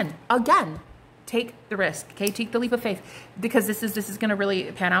 Take the risk. Okay, take the leap of faith because this is gonna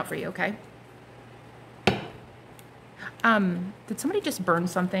really pan out for you. Okay. Did somebody just burn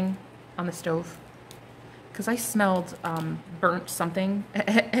something on the stove? Because I smelled burnt something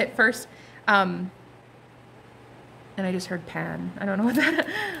at first. And I just heard pan. I don't know what that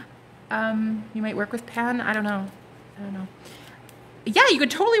you might work with pan. I don't know. Yeah, you could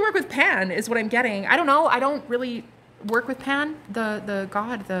totally work with pan is what I'm getting. I don't know. I don't really work with pan, the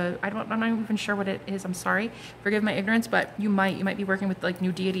god, I'm not even sure what it is. I'm sorry. Forgive my ignorance, but you might be working with like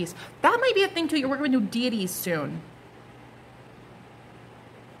new deities. That might be a thing too. You're working with new deities soon.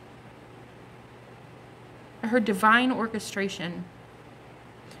 I heard divine orchestration.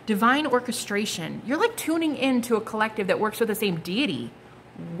 Divine orchestration. You're like tuning into a collective that works with the same deity.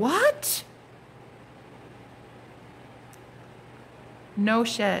 What? No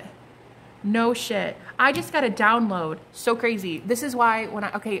shit. No shit. I just got a download. So crazy. This is why when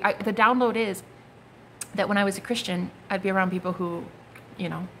the download is that when I was a Christian, I'd be around people who, you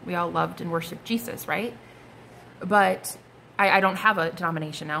know, we all loved and worshiped Jesus, right? But I don't have a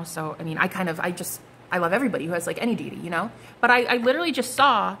denomination now. So, I mean, I love everybody who has like any deity, you know? But I literally just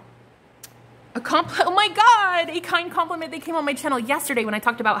saw oh my God, a kind compliment that came on my channel yesterday when I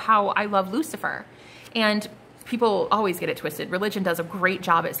talked about how I love Lucifer. And people always get it twisted. Religion does a great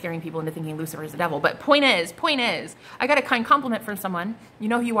job at scaring people into thinking Lucifer is the devil. But point is, I got a kind compliment from someone. You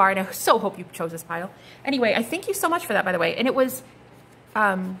know who you are, and I so hope you chose this pile. Anyway, I thank you so much for that, by the way. And it was,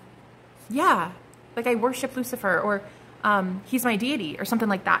 yeah, like I worship Lucifer, or he's my deity, or something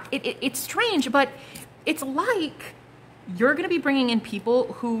like that. It's strange, but it's like you're going to be bringing in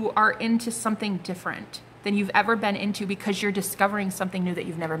people who are into something different than you've ever been into, because you're discovering something new that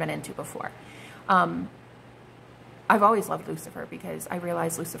you've never been into before. I've always loved Lucifer because I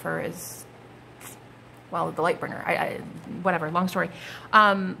realized Lucifer is, well, the light bringer. Whatever, long story.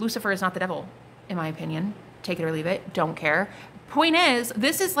 Lucifer is not the devil, in my opinion. Take it or leave it. Don't care. Point is,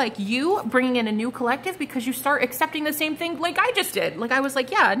 this is like you bringing in a new collective because you start accepting the same thing like I just did. Like I was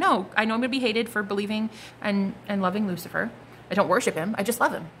like, yeah, no, I know I'm going to be hated for believing and loving Lucifer. I don't worship him. I just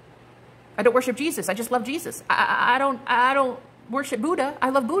love him. I don't worship Jesus. I just love Jesus. I don't worship Buddha. I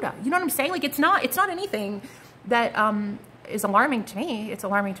love Buddha. You know what I'm saying? Like it's not anything that is alarming to me. It's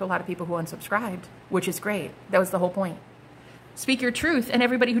alarming to a lot of people who unsubscribed, which is great. That was the whole point. Speak your truth, and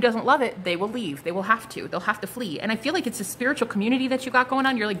everybody who doesn't love it, they will leave. They will have to. They'll have to flee. And I feel like it's a spiritual community that you got going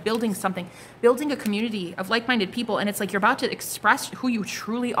on. You're like building something, building a community of like-minded people, and it's like you're about to express who you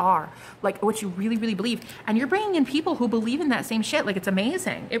truly are, like what you really, really believe. And you're bringing in people who believe in that same shit. Like it's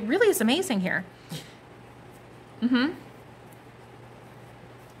amazing. It really is amazing here.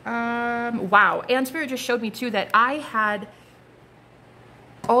 Wow. And Spirit just showed me too that I had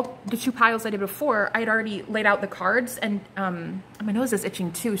all the 2 piles I did before. I had already laid out the cards, and my nose is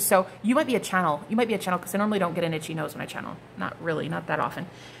itching too. So you might be a channel. You might be a channel, because I normally don't get an itchy nose when I channel. Not really, not that often.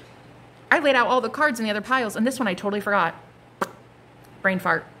 I laid out all the cards in the other piles, and this one I totally forgot. Brain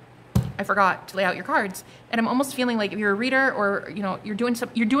fart. I forgot to lay out your cards, and I'm almost feeling like if you're a reader, or you know, you're doing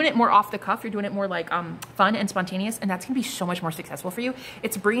it more off the cuff. You're doing it more like fun and spontaneous, and that's gonna be so much more successful for you.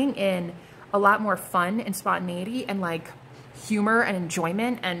 It's bringing in a lot more fun and spontaneity and like humor and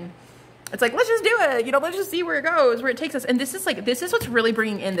enjoyment, and it's like, let's just do it, you know, let's just see where it goes, where it takes us. And this is what's really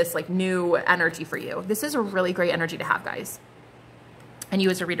bringing in this like new energy for you. This is a really great energy to have, guys, and you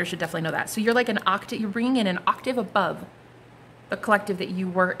as a reader should definitely know that. So you're like an octave, you're bringing in an octave above the collective that you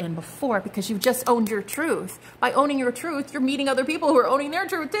were in before, because you've just owned your truth. By owning your truth, you're meeting other people who are owning their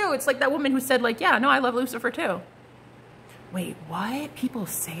truth too. It's like that woman who said like, yeah, no, I love Lucifer too. Wait, what? People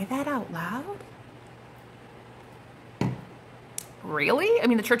say that out loud? Really? I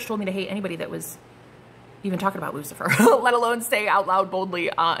mean, the church told me to hate anybody that was even talking about Lucifer, let alone say out loud boldly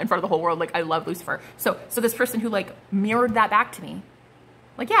in front of the whole world, like, I love Lucifer. So this person who like mirrored that back to me,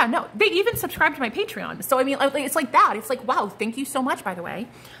 like, yeah, no, they even subscribed to my Patreon. So I mean, it's like that. It's like, wow, thank you so much, by the way.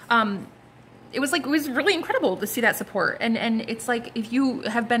 It was really incredible to see that support. And it's like, if you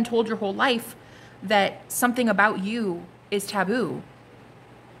have been told your whole life that something about you is taboo,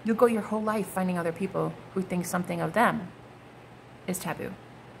 you'll go your whole life finding other people who think something of them is taboo.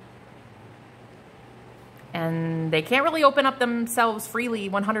 And they can't really open up themselves freely,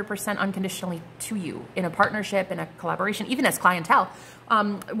 100% unconditionally to you in a partnership, in a collaboration, even as clientele.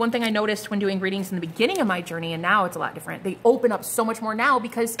 One thing I noticed when doing readings in the beginning of my journey, and now it's a lot different, they open up so much more now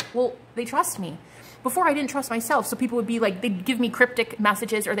because, well, they trust me. Before I didn't trust myself, so people would be like, they'd give me cryptic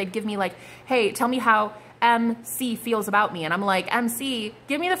messages, or they'd give me like, hey, tell me how MC feels about me. And I'm like, MC,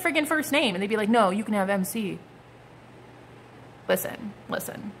 give me the friggin' first name. And they'd be like, no, you can have MC. Listen.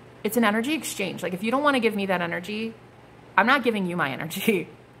 It's an energy exchange. Like, if you don't want to give me that energy, I'm not giving you my energy.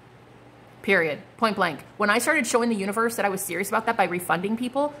 Period. Point blank. When I started showing the universe that I was serious about that by refunding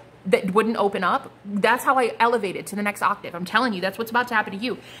people that wouldn't open up, that's how I elevated to the next octave. I'm telling you, that's what's about to happen to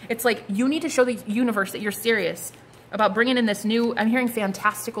you. It's like, you need to show the universe that you're serious about bringing in this new, I'm hearing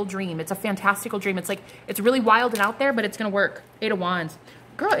fantastical dream. It's a fantastical dream. It's like, it's really wild and out there, but it's going to work. 8 of Wands.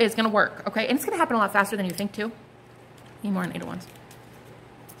 Girl, it's going to work. Okay. And it's going to happen a lot faster than you think too. Need more than 8 of Wands.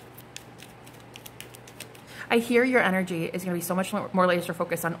 I hear your energy is going to be so much more laser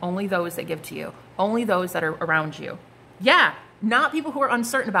focused on only those that give to you. Only those that are around you. Yeah, not people who are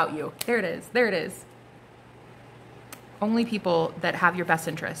uncertain about you. There it is. There it is. Only people that have your best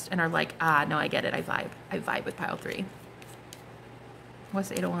interest and are like, ah, no, I get it. I vibe. I vibe with pile 3. What's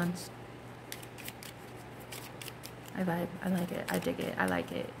the 8 of Wands? I vibe. I like it. I dig it. I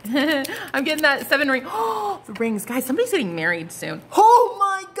like it. I'm getting that 7 ring. Oh, the rings. Guys, somebody's getting married soon. Oh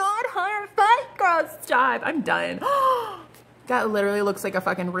my God. Higher fight, girl. Stop. I'm done. That literally looks like a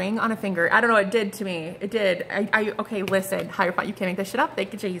fucking ring on a finger. I don't know. It did to me. It did. Okay, listen. Higher fight. You can't make this shit up.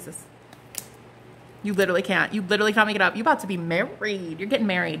 Thank you, Jesus. You literally can't. You literally can't make it up. You're about to be married. You're getting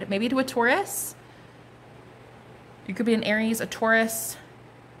married. Maybe to a Taurus. You could be an Aries, a Taurus.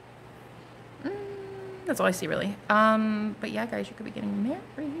 That's all I see, really. But yeah, guys, you could be getting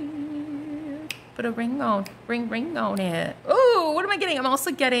married. Put a ring on it. Oh, what am I getting? I'm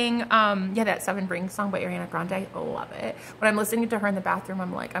also getting, yeah, that 7 Rings song by Ariana Grande. Love it. When I'm listening to her in the bathroom,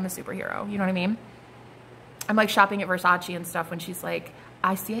 I'm like, I'm a superhero. You know what I mean? I'm like shopping at Versace and stuff when she's like,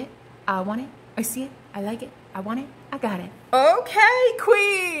 I see it, I want it, I see it, I like it, I want it, I got it. Okay,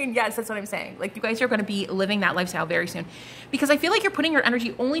 queen. Yes, that's what I'm saying. Like, you guys are going to be living that lifestyle very soon, because I feel like you're putting your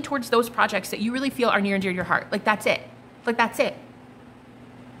energy only towards those projects that you really feel are near and dear to your heart. Like, that's it. Like, that's it.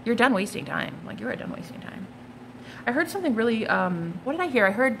 You're done wasting time. Like, you are done wasting time. I heard something really, what did I hear?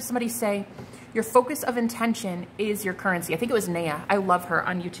 I heard somebody say, your focus of intention is your currency. I think it was Naya. I love her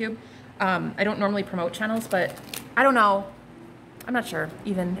on YouTube. I don't normally promote channels, but I don't know. I'm not sure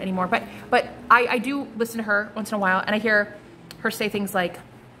even anymore, but I do listen to her once in a while, and I hear her say things like,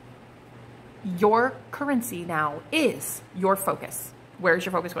 your currency now is your focus. Where's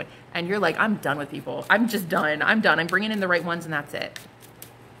your focus going? And you're like, I'm done with people. I'm just done. I'm done. I'm bringing in the right ones, and that's it.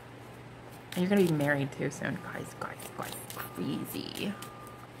 And you're going to be married too soon. Guys, crazy.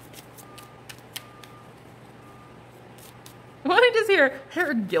 What did I just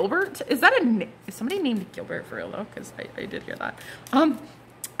hear? Gilbert? Is that is somebody named Gilbert for real though? Because I did hear that. I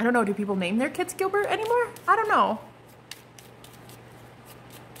don't know. Do people name their kids Gilbert anymore? I don't know.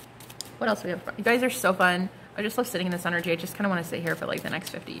 What else do we have? You guys are so fun. I just love sitting in this energy. I just kind of want to sit here for like the next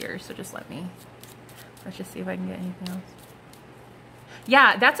 50 years. So just let's just see if I can get anything else.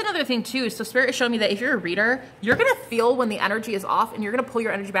 Yeah, that's another thing too. So Spirit is showing me that if you're a reader, you're going to feel when the energy is off, and you're going to pull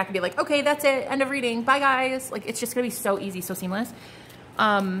your energy back and be like, okay, that's it. End of reading. Bye guys. Like, it's just going to be so easy, so seamless.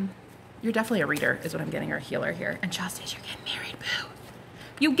 You're definitely a reader is what I'm getting, or a healer here. And Justice, you're getting married, boo.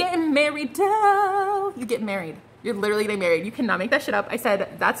 You getting married, too. You getting married. You're literally getting married. You cannot make that shit up. I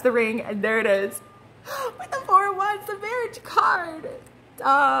said, that's the ring, and there it is. With the 4 of Wands, the marriage card.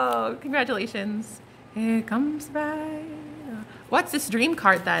 Oh, congratulations. Here comes back. What's this dream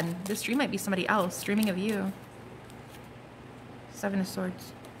card then? This dream might be somebody else dreaming of you. 7 of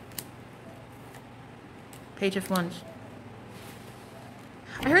Swords. Page of Wands.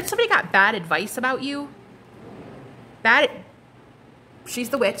 I heard somebody got bad advice about you. She's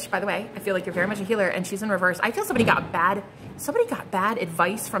the witch, by the way. I feel like you're very much a healer, and she's in reverse. I feel somebody got bad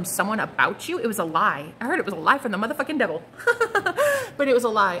advice from someone about you. It was a lie. I heard it was a lie from the motherfucking devil. But it was a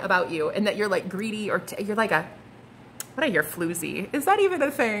lie about you, and that you're like greedy, or you're like a, what I hear, floozy. Is that even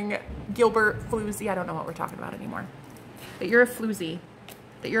a thing? Gilbert, floozy. I don't know what we're talking about anymore. That you're a floozy.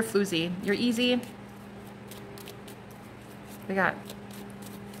 You're easy. Yeah,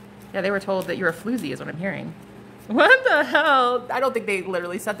 they were told that you're a floozy is what I'm hearing. What the hell? I don't think they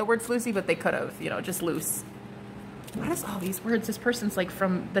literally said the word floozy, but they could have, you know, just loose. What is all these words? This person's like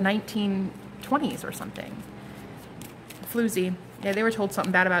from the 1920s or something. Floozy. Yeah, they were told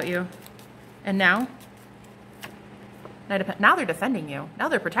something bad about you. And now they're defending you. Now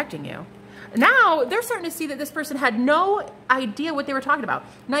they're protecting you. Now they're starting to see that this person had no idea what they were talking about.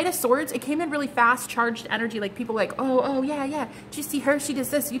 Knight of Swords, it came in really fast, charged energy. Like people like, oh, yeah. Did you see her? She does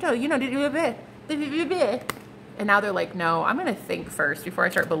this. You know, and now they're like, no, I'm going to think first before I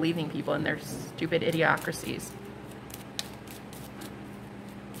start believing people in their stupid idiocracies.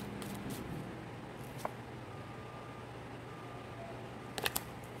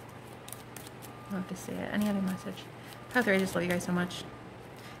 I'll have to see it. Any other message? Heather, I just love you guys so much.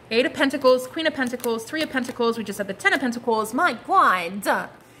 8 of Pentacles, Queen of Pentacles, 3 of Pentacles. We just had the 10 of Pentacles. My God.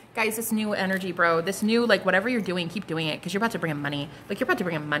 Guys, this new energy, bro. This new, like, whatever you're doing, keep doing it, because you're about to bring in money. Like, you're about to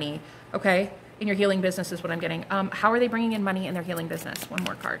bring in money, okay? In your healing business is what I'm getting. How are they bringing in money in their healing business? One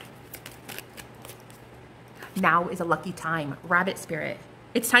more card. Now is a lucky time. Rabbit Spirit.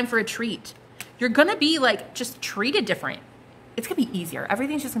 It's time for a treat. You're going to be, like, just treated different. It's going to be easier.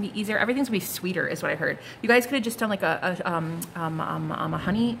 Everything's just going to be easier. Everything's going to be sweeter is what I heard. You guys could have just done like a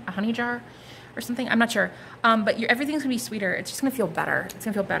honey jar or something. I'm not sure. But everything's going to be sweeter. It's just going to feel better. It's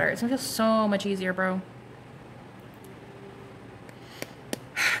going to feel better. It's going to feel so much easier, bro.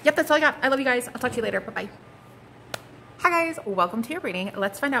 Yep, that's all I got. I love you guys. I'll talk to you later. Bye-bye. Hi, guys. Welcome to your reading.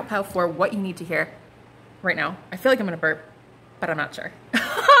 Let's find out, pile 4, what you need to hear right now. I feel like I'm going to burp, but I'm not sure. You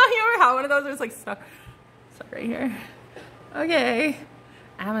ever had one of those where it's like stuck right here? Okay,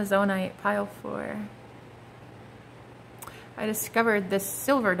 Amazonite, pile 4. I discovered this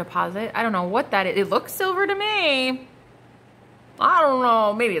silver deposit. I don't know what that is. It looks silver to me. I don't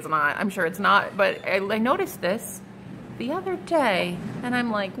know. Maybe it's not. I'm sure it's not. But I noticed this the other day, and I'm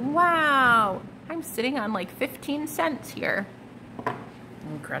like, wow. I'm sitting on like 15 cents here.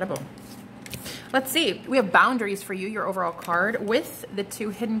 Incredible. Let's see. We have boundaries for you, your overall card, with the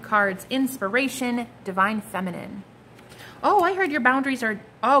 2 hidden cards. Inspiration, Divine Feminine. Oh, I heard your boundaries are,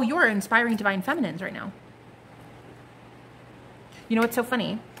 you are inspiring divine feminines right now. You know what's so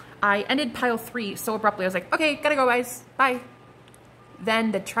funny? I ended pile 3 so abruptly. I was like, okay, gotta go, guys. Bye.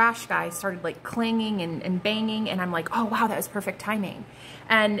 Then the trash guy started like clanging and banging, and I'm like, oh wow, that was perfect timing.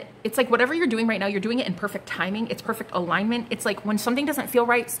 And it's like whatever you're doing right now, you're doing it in perfect timing. It's perfect alignment. It's like when something doesn't feel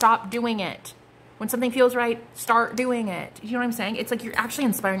right, stop doing it. When something feels right, start doing it. You know what I'm saying? It's like you're actually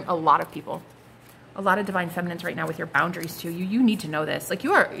inspiring a lot of people. A lot of divine feminines right now with your boundaries too. You need to know this. Like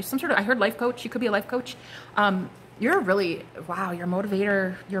you are some sort of, I heard life coach. You could be a life coach. You're really, wow, you're a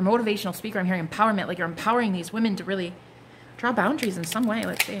motivator. You're a motivational speaker. I'm hearing empowerment. Like you're empowering these women to really draw boundaries in some way.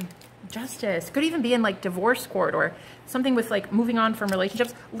 Let's see. Justice. Could even be in like divorce court or something with like moving on from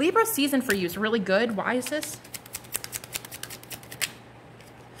relationships. Libra season for you is really good. Why is this?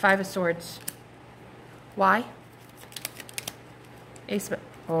 5 of Swords. Why? Ace of...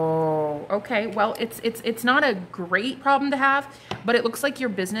 Oh, okay. Well, it's not a great problem to have, but it looks like your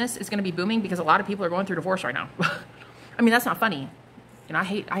business is going to be booming because a lot of people are going through divorce right now. I mean, that's not funny. You know,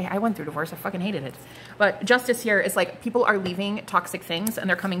 I went through divorce. I fucking hated it. But justice here is like people are leaving toxic things and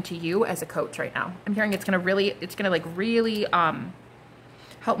they're coming to you as a coach right now. I'm hearing it's going to like really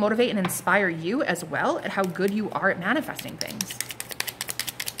help motivate and inspire you as well at how good you are at manifesting things.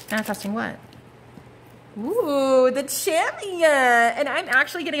 Manifesting what? Ooh, the champion. And I'm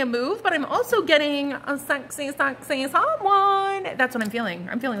actually getting a move, but I'm also getting a sexy someone. That's what I'm feeling.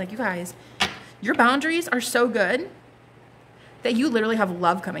 I'm feeling like you guys, your boundaries are so good that you literally have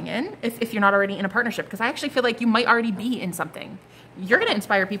love coming in if you're not already in a partnership. Because I actually feel like you might already be in something. You're going to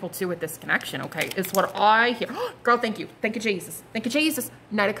inspire people too with this connection, okay? It's what I hear. Girl, thank you. Thank you, Jesus. Thank you, Jesus.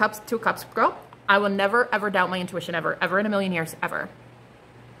 Knight of Cups, 2 of Cups. Girl, I will never, ever doubt my intuition ever. Ever in a million years. Ever.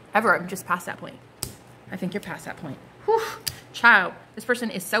 Ever. I'm just past that point. I think you're past that point. Whew. Child, this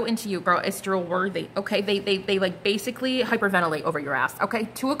person is so into you, girl. It's drill worthy. Okay, they like basically hyperventilate over your ass. Okay,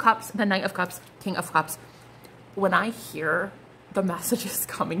 2 of Cups, the Knight of Cups, King of Cups. When I hear the messages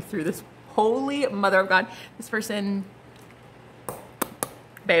coming through this holy mother of God, this person,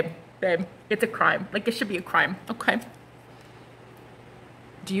 babe, it's a crime. Like it should be a crime. Okay.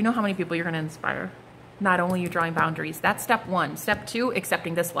 Do you know how many people you're going to inspire? Not only are you drawing boundaries, that's step 1. Step 2,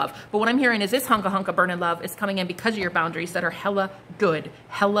 accepting this love. But what I'm hearing is this hunka burning love is coming in because of your boundaries that are hella good.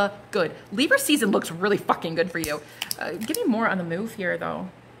 Hella good. Libra season looks really fucking good for you. Give me more on the move here though.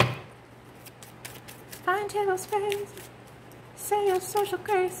 Find your space. Say your social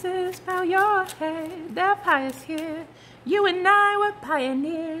graces. Bow your head. They're pious here. You and I were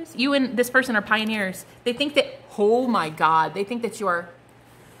pioneers. You and this person are pioneers. They think that, oh my God, they think that you are...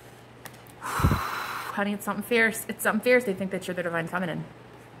 Honey, it's something fierce. It's something fierce. They think that you're the divine feminine.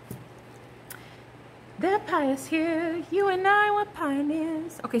 They're pious here. You and I were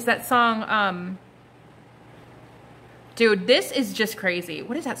pioneers. Okay, so that song, dude, this is just crazy.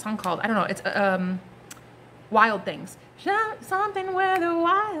 What is that song called? I don't know. It's, Wild Things. Something where the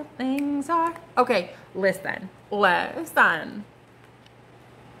wild things are. Okay, listen. You're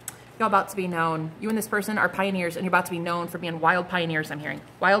about to be known. You and this person are pioneers, and you're about to be known for being wild pioneers, I'm hearing.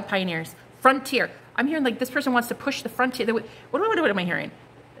 Wild pioneers. Frontier. I'm hearing like this person wants to push the frontier. What am I hearing?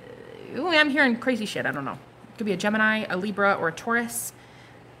 I'm hearing crazy shit. I don't know. It could be a Gemini, a Libra, or a Taurus.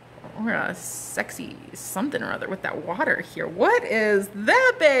 Or a sexy something or other with that water here. What is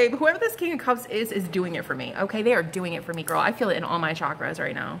that, babe? Whoever this King of Cups is doing it for me. Okay, they are doing it for me, girl. I feel it in all my chakras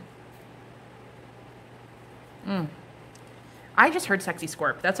right now. I just heard sexy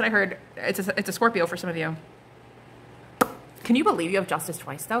Scorp. That's what I heard. It's a Scorpio for some of you. Can you believe you have justice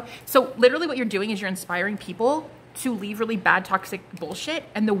twice, though? So literally what you're doing is you're inspiring people to leave really bad, toxic bullshit.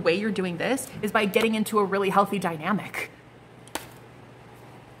 And the way you're doing this is by getting into a really healthy dynamic.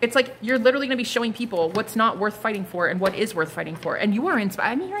 It's like you're literally going to be showing people what's not worth fighting for and what is worth fighting for. And you are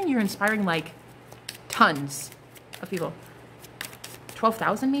inspiring. I'm hearing you're inspiring like tons of people.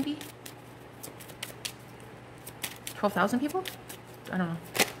 12,000 maybe? 12,000 people? I don't know.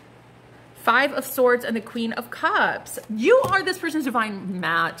 5 of Swords and the Queen of Cups. You are this person's divine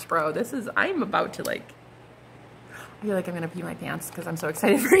match, bro. I'm about to like, I feel like I'm going to pee my pants because I'm so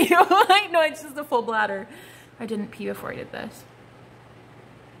excited for you. I know, it's just a full bladder. I didn't pee before I did this.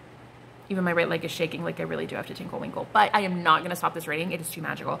 Even my right leg is shaking like I really do have to tinkle winkle. But I am not going to stop this reading. It is too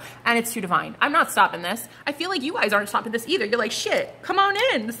magical. And it's too divine. I'm not stopping this. I feel like you guys aren't stopping this either. You're like, shit, come on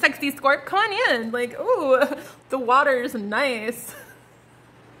in, sexy Scorp. Come on in. Like, ooh, the water's nice.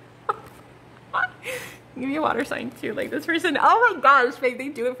 Give me a water sign too. Like this person, oh my gosh, babe, they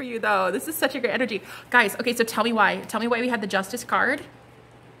do it for you though. This is such a great energy. Guys, okay, so tell me why. Tell me why we had the Justice card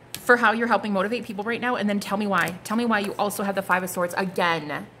for how you're helping motivate people right now. And then tell me why. Tell me why you also have the 5 of Swords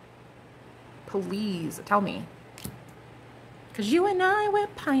again. Please tell me. Because you and I, we're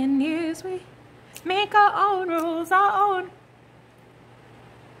pioneers. We make our own rules, our own.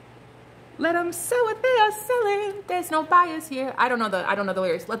 Let them sell what they are selling. There's no buyers here. I don't know the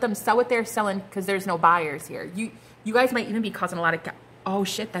lyrics. Let them sell what they're selling because there's no buyers here. You guys might even be causing a lot of... Oh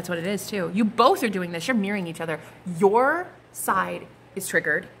shit, that's what it is too. You both are doing this. You're mirroring each other. Your side is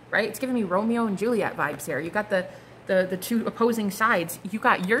triggered, right? It's giving me Romeo and Juliet vibes here. You got the two opposing sides. You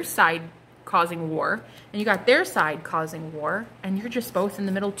got your side causing war, and you got their side causing war, and you're just both in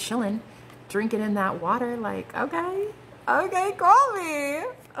the middle chilling, drinking in that water like, okay, call me.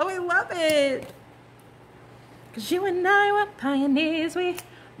 Oh, I love it. Because you and I were pioneers. We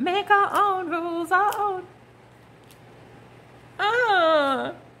make our own rules, our own.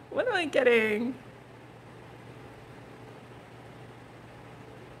 Ah, what am I getting?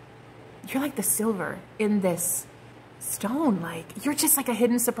 You're like the silver in this stone. Like, you're just like a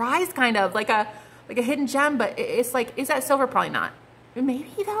hidden surprise, kind of like a hidden gem, but it's like, is that silver? Probably not.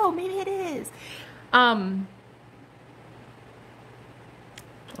 Maybe though, maybe it is.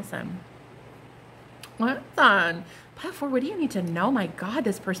 Listen, Pile 4, what do you need to know? My God,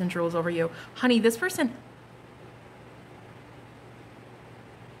 this person drools over you. Honey, this person...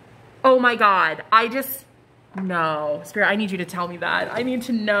 Oh my God, no. Spirit, I need you to tell me that. I need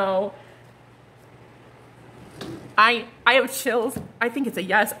to know. I have chills. I think it's a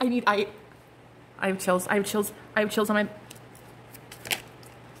yes. I have chills. I have chills. I have chills on my...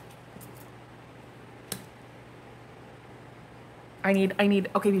 I need,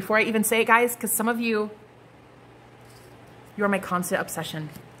 okay, before I even say it, guys, because some of you are my constant obsession.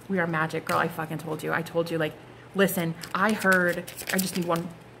 We are magic, girl. I fucking told you. I told you, like, listen, I just need one,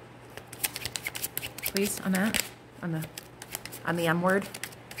 please, on that, on the M word.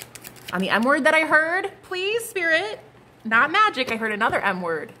 On the M word that I heard, please, Spirit. Not magic, I heard another M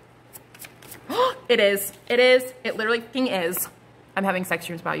word. It is, it literally fucking is. I'm having sex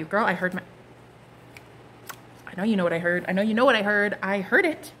dreams about you, girl. I heard I know you know what I heard. I know you know what I heard. I heard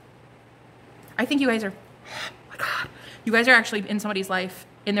it. I think you guys are, oh my God. You guys are actually in somebody's life,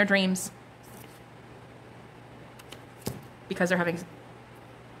 in their dreams. Because they're having the,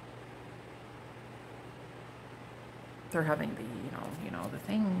 you know, the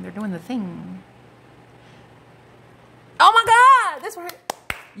thing. They're doing the thing. Oh my God, this word.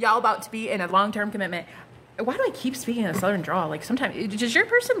 Y'all about to be in a long-term commitment. Why do I keep speaking in a Southern drawl? Like, sometimes, does your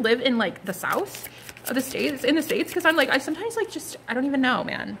person live in like the South of the States, in the States? Because I'm like, I sometimes like I don't even know,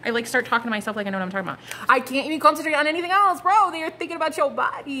 man. I like start talking to myself like I know what I'm talking about. I can't even concentrate on anything else, bro. They're thinking about your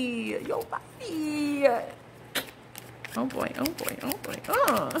body. Your body. Oh boy, oh boy, oh boy.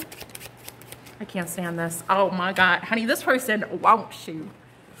 Oh. I can't stand this. Oh my God. Honey, this person wants you.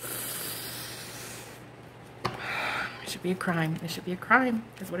 It should be a crime. It should be a crime,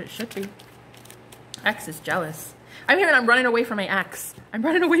 is what it should be. Ex is jealous. I'm hearing I'm running away from my ex. I'm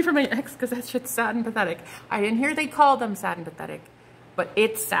running away from my ex because that shit's sad and pathetic. I didn't hear they call them sad and pathetic, but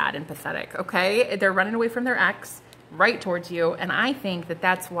it's sad and pathetic, okay? They're running away from their ex right towards you, and I think that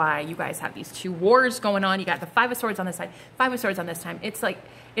that's why you guys have these two wars going on. You got the Five of Swords on this side, Five of Swords on this time. It's like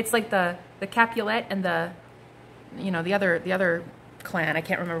the Capulet and the, you know, the other clan. I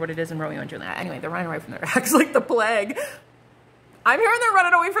can't remember what it is in Romeo and Juliet. Anyway, they're running away from their ex like the plague. I'm hearing they're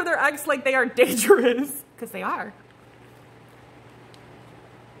running away from their ex like they are dangerous, because they are.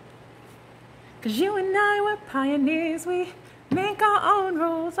 Because you and I were pioneers. We make our own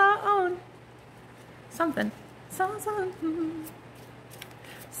rules, our own something. So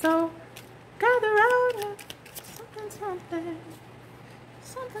gather around something.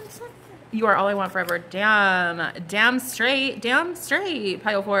 You are all I want forever. Damn straight,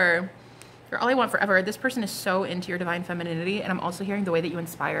 Pile 4. You're all I want forever. This person is so into your divine femininity, and I'm also hearing the way that you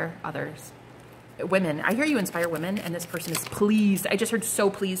inspire others. Women. I hear you inspire women, and this person is pleased. I just heard so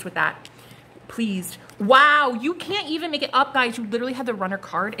pleased with that. Pleased. Wow, you can't even make it up, guys. You literally had the runner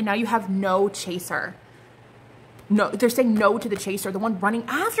card, and now you have no chaser. No, they're saying no to the chaser, the one running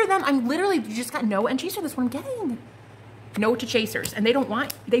after them. I'm literally, you just got no and chaser. That's what I'm getting. No to chasers, and they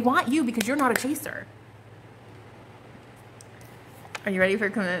want you because you're not a chaser. Are you ready for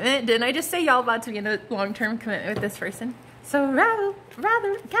commitment? Didn't I just say y'all about to be in a long-term commitment with this person? So rather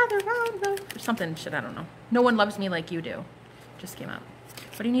gather around them. Or something, shit, I don't know. No one loves me like you do. Just came out.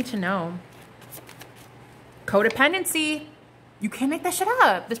 What do you need to know? Codependency. You can't make that shit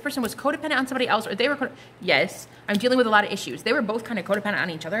up. This person was codependent on somebody else, or they were yes, I'm dealing with a lot of issues. They were both kind of codependent on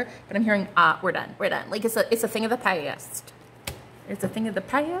each other, but I'm hearing, we're done. Like it's a thing of the past. It's a thing of the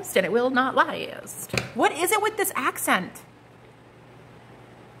past, and it will not last. What is it with this accent?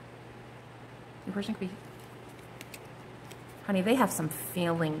 Your person could be... Honey, they have some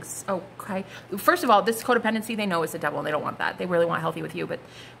feelings. Okay. First of all, this codependency, they know is the devil, and they don't want that. They really want healthy with you, but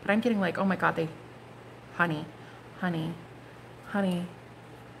I'm getting like, oh my God, honey.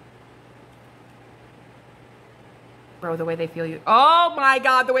 Bro, the way they feel you. Oh my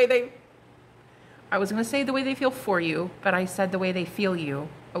God, the way they... I was going to say the way they feel for you, but I said the way they feel you.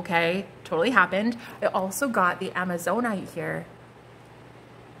 Okay? Totally happened. I also got the Amazonite here.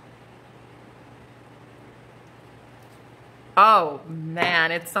 Oh,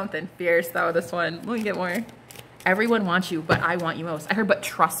 man. It's something fierce, though, this one. Let me get more. Everyone wants you, but I want you most. I heard, but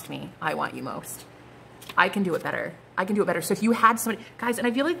trust me, I want you most. I can do it better. I can do it better. So if you had somebody, guys, and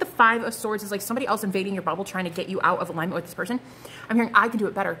I feel like the Five of Swords is like somebody else invading your bubble, trying to get you out of alignment with this person. I'm hearing, I can do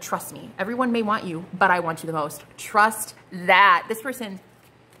it better. Trust me. Everyone may want you, but I want you the most. Trust that. This person,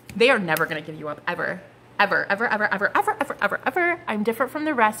 they are never going to give you up, ever. Ever, ever, ever, ever, ever, ever, ever, ever. I'm different from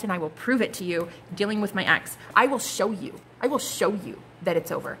the rest, and I will prove it to you dealing with my ex. I will show you. I will show you that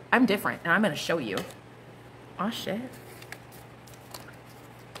it's over. I'm different, and I'm going to show you. Oh, shit.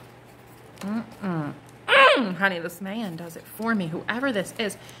 Honey, this man does it for me. Whoever this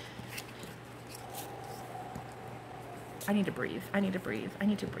is. I need to breathe. I need to breathe. I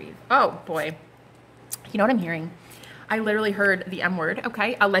need to breathe. Oh, boy. You know what I'm hearing? I literally heard the M word.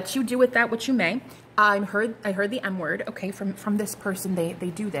 Okay, I'll let you do with that what you may. I heard the M word. Okay, from this person. They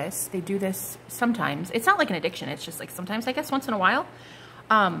do this. They do this sometimes. It's not like an addiction. It's just like sometimes, I guess, once in a while.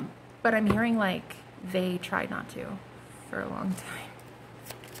 But I'm hearing like they tried not to for a long time.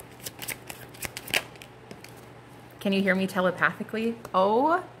 Can you hear me telepathically?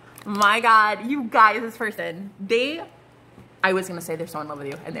 Oh my God, you guys, this person, I was gonna say they're so in love with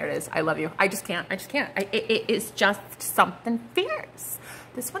you, and there it is. I love you. I just can't. It is just something fierce.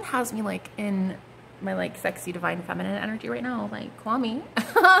 This one has me like in my like sexy divine feminine energy right now. Like, call me.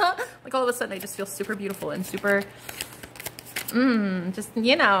 Like all of a sudden I just feel super beautiful and super, just,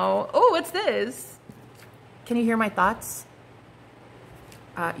 you know. Oh, what's this? Can you hear my thoughts?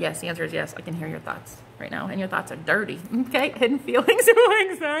 Yes, the answer is yes. I can hear your thoughts right now, and your thoughts are dirty. Okay, hidden feelings.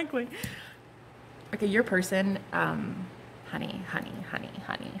 Exactly. Okay, your person, honey.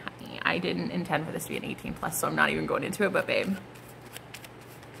 I didn't intend for this to be an 18 plus, so I'm not even going into it, but babe.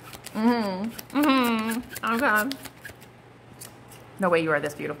 Okay. No way you are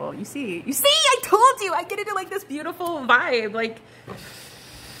this beautiful. You see, I told you, I get into like this beautiful vibe. Like,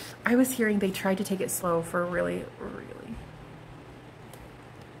 I was hearing they tried to take it slow for a really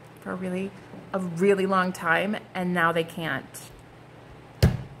long time, and now they can't.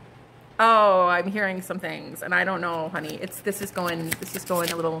 Oh, I'm hearing some things, and I don't know, honey. This is going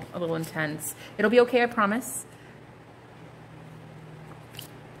a little intense. It'll be okay, I promise.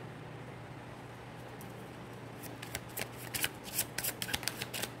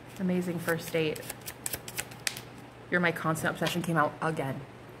 Amazing first date. You're my constant obsession came out again.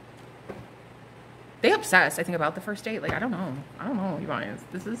 They obsess, I think, about the first date. Like, I don't know, you guys.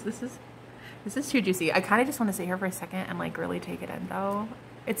 This is too juicy. I kind of just want to sit here for a second and like really take it in, though.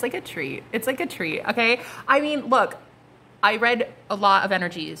 It's like a treat. It's like a treat, okay? I mean, look, I read a lot of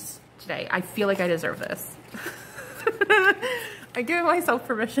energies today. I feel like I deserve this. I give myself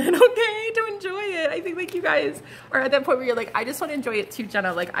permission, okay, to enjoy it. I think like you guys are at that point where you're like, I just want to enjoy it too,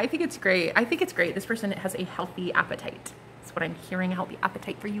 Jenna. Like, I think it's great. I think it's great. This person has a healthy appetite. That's what I'm hearing, a healthy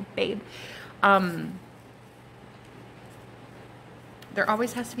appetite for you, babe. There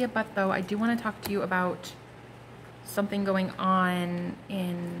always has to be a but, though. I do want to talk to you about something going on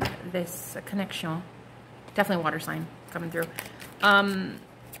in this connection. Definitely water sign coming through.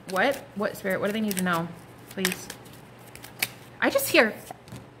 What spirit? What do they need to know, please? I just hear.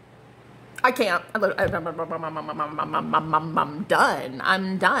 I can't. I'm done.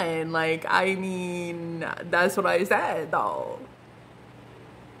 I'm done. Like, I mean, that's what I said, though.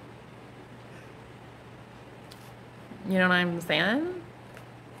 You know what I'm saying?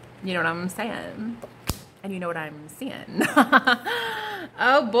 You know what I'm saying? And you know what I'm seeing.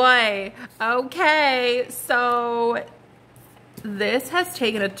 Oh boy. Okay. So this has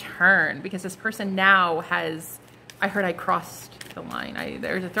taken a turn because this person now has, I heard I crossed the line.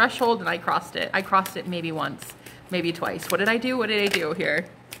 There's a threshold and I crossed it. I crossed it maybe once, maybe twice. What did I do? What did I do here?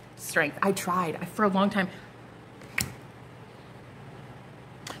 Strength. I tried for a long time.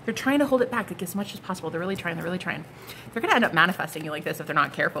 They're trying to hold it back like as much as possible. They're really trying. They're really trying. They're going to end up manifesting you like this if they're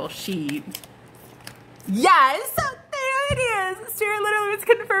not careful. Yes, there it is. Spirit literally was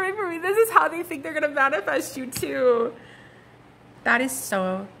confirming for me. This is how they think they're going to manifest you too. That is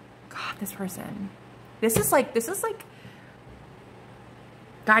so, God, this person. This is like,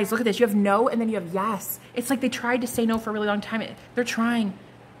 guys, look at this. You have no and then you have yes. It's like they tried to say no for a really long time. They're trying.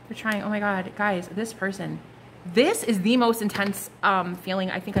 Oh my God, guys, this person. This is the most intense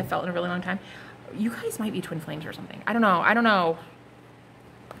feeling I think I've felt in a really long time. You guys might be twin flames or something. I don't know.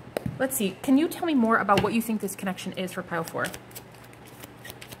 Let's see. Can you tell me more about what you think this connection is for pile 4?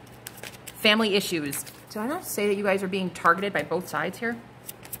 Family issues. Did I not say that you guys are being targeted by both sides here?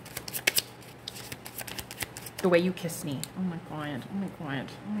 The way you kiss me. Oh my God. Oh my God.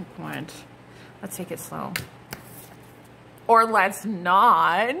 Oh my God. Let's take it slow. Or let's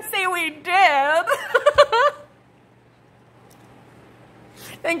not say we did.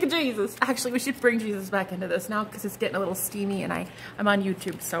 Thank you, Jesus. Actually, we should bring Jesus back into this now because it's getting a little steamy and I'm on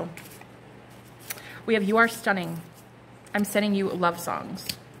YouTube. So we have You Are Stunning. I'm sending you love songs.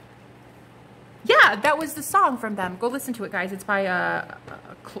 Yeah, that was the song from them. Go listen to it, guys. It's by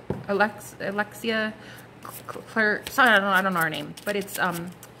Alexia Claire. I don't know her name, but it's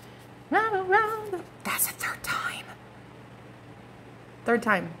Round and Round. That's the third time. Third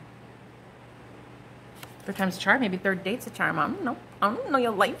time. Third time's a charm. Maybe third date's a charm. I don't know. I don't know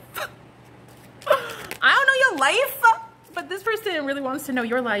your life. I don't know your life. But this person really wants to know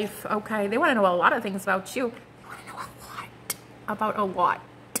your life. Okay, they want to know a lot of things about you. They want to know a lot about a lot.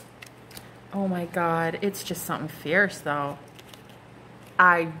 Oh my God, it's just something fierce though.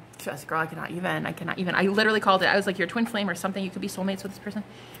 Girl, I cannot even. I literally called it. I was like, you're twin flame or something. You could be soulmates with this person.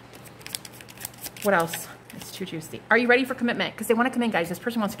 What else? It's too juicy. Are you ready for commitment? Because they want to come in, guys. This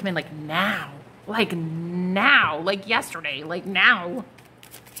person wants to come in like now. Like now. Like yesterday. Like now.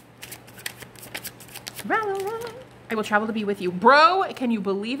 I will travel to be with you. Bro, can you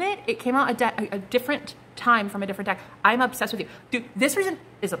believe it? It came out a different time from a different deck. I'm obsessed with you. Dude, this person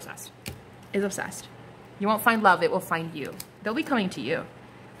is obsessed. Is obsessed. You won't find love. It will find you. They'll be coming to you.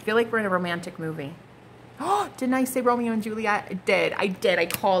 I feel like we're in a romantic movie. Oh, didn't I say Romeo and Juliet? I did. I did. I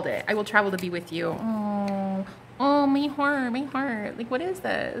called it. I will travel to be with you. Oh, oh, my heart, my heart. Like, what is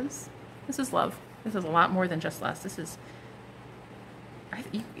this? This is love. This is a lot more than just lust. This is,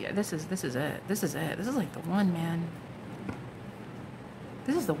 yeah, this is it. This is it. This is like the one, man.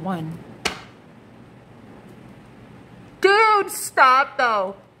 This is the one. Dude, stop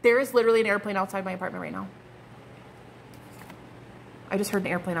though. There is literally an airplane outside my apartment right now. I just heard an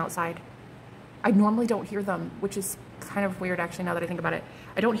airplane outside. I normally don't hear them, which is kind of weird actually now that I think about it.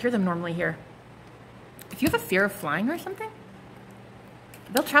 I don't hear them normally here. If you have a fear of flying or something,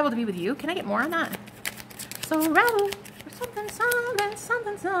 they'll travel to be with you. Can I get more on that? So rattle or something, something,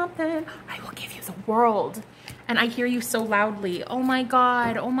 something, something. I will give you the world. And I hear you so loudly. Oh my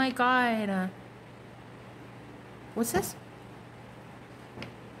God. Oh my God. What's this?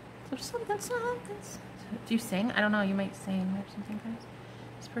 Something, something. Do you sing? I don't know. You might sing or something, guys.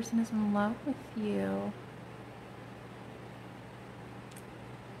 This person is in love with you.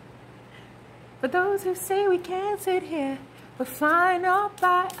 For those who say we can't sit here, we're fine all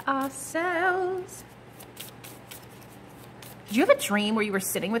by ourselves. Did you have a dream where you were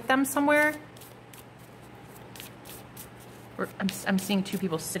sitting with them somewhere? I'm seeing two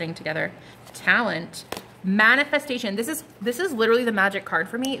people sitting together. Talent. Manifestation. This is literally the magic card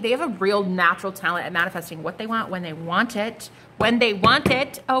for me. They have a real natural talent at manifesting what they want when they want it. When they want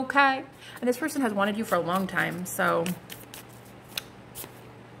it, okay? And this person has wanted you for a long time, so.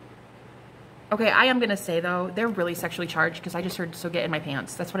 Okay, I am going to say, though, they're really sexually charged because I just heard, so get in my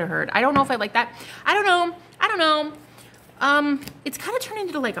pants. That's what I heard. I don't know if I like that. I don't know. I don't know. It's kind of turning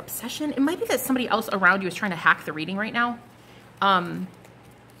into, like, obsession. It might be that somebody else around you is trying to hack the reading right now.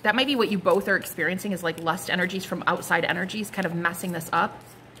 That might be what you both are experiencing is like lust energies from outside energies kind of messing this up.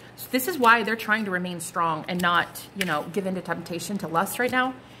 So this is why they're trying to remain strong and not, you know, give in to temptation to lust right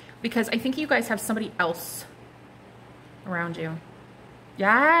now. Because I think you guys have somebody else around you.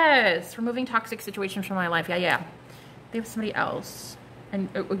 Yes. Removing toxic situations from my life. Yeah, yeah. They have somebody else. And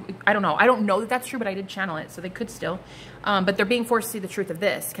I don't know. I don't know that that's true, but I did channel it, so they could still. But they're being forced to see the truth of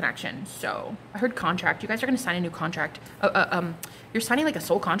this connection. So I heard contract. You guys are going to sign a new contract. You're signing like a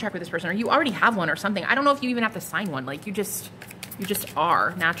soul contract with this person, or you already have one or something. I don't know if you even have to sign one. Like you just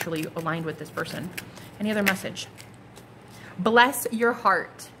are naturally aligned with this person. Any other message? Bless your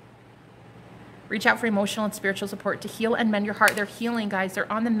heart. Reach out for emotional and spiritual support to heal and mend your heart. They're healing, guys.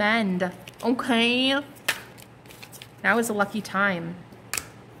 They're on the mend. Okay. Now is a lucky time.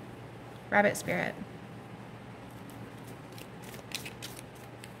 Rabbit spirit.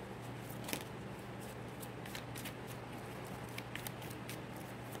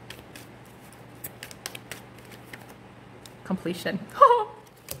 Completion.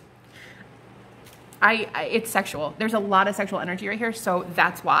 It's sexual. There's a lot of sexual energy right here, so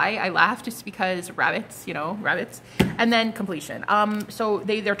that's why I laughed, just because rabbits, you know, rabbits. And then completion. So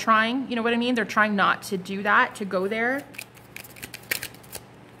they're trying, you know what I mean? They're trying not to do that, to go there.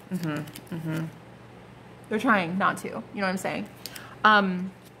 They're trying not to, you know what I'm saying?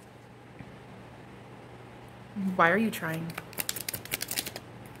 Why are you trying?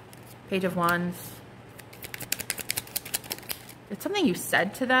 Page of Wands. It's something you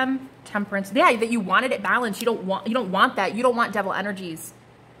said to them. Temperance. Yeah, that you wanted it balanced. You don't want that. You don't want devil energies.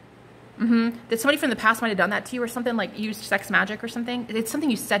 That somebody from the past might have done that to you or something, like used sex magic or something. It's something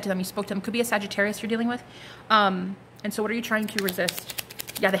you said to them, you spoke to them. Could be a Sagittarius you're dealing with. And so what are you trying to resist?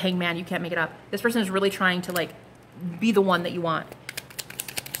 Yeah, the Hangman, you can't make it up. This person is really trying to like be the one that you want.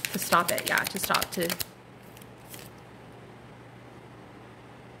 To stop it, yeah, to stop, to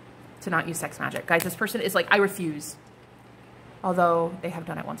not use sex magic. Guys, this person is like, I refuse. Although they have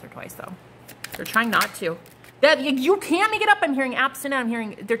done it once or twice though. They're trying not to. That you can't make it up. I'm hearing abstinent. I'm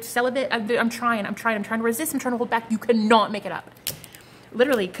hearing they're celibate. I'm trying to resist. I'm trying to hold back. You cannot make it up.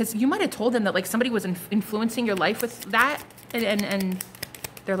 Literally, because you might have told them that like somebody was influencing your life with that, and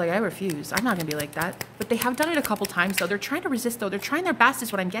they're like, I refuse. I'm not gonna be like that. But they have done it a couple times though. They're trying to resist though. They're trying their best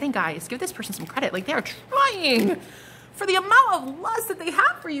is what I'm getting, guys. Give this person some credit. Like they are trying for the amount of lust that they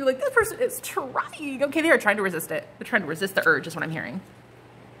have for you. Like this person is trying. Okay, they are trying to resist it. They're trying to resist the urge is what I'm hearing.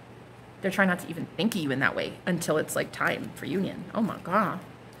 They're trying not to even think of you in that way until it's like time for union. Oh my God.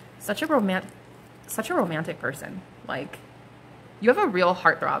 Such a romantic person. Like, you have a real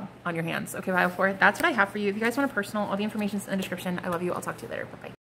heartthrob on your hands. Okay, Bio 4, that's what I have for you. If you guys want a personal, all the information's in the description. I love you. I'll talk to you later. Bye-bye.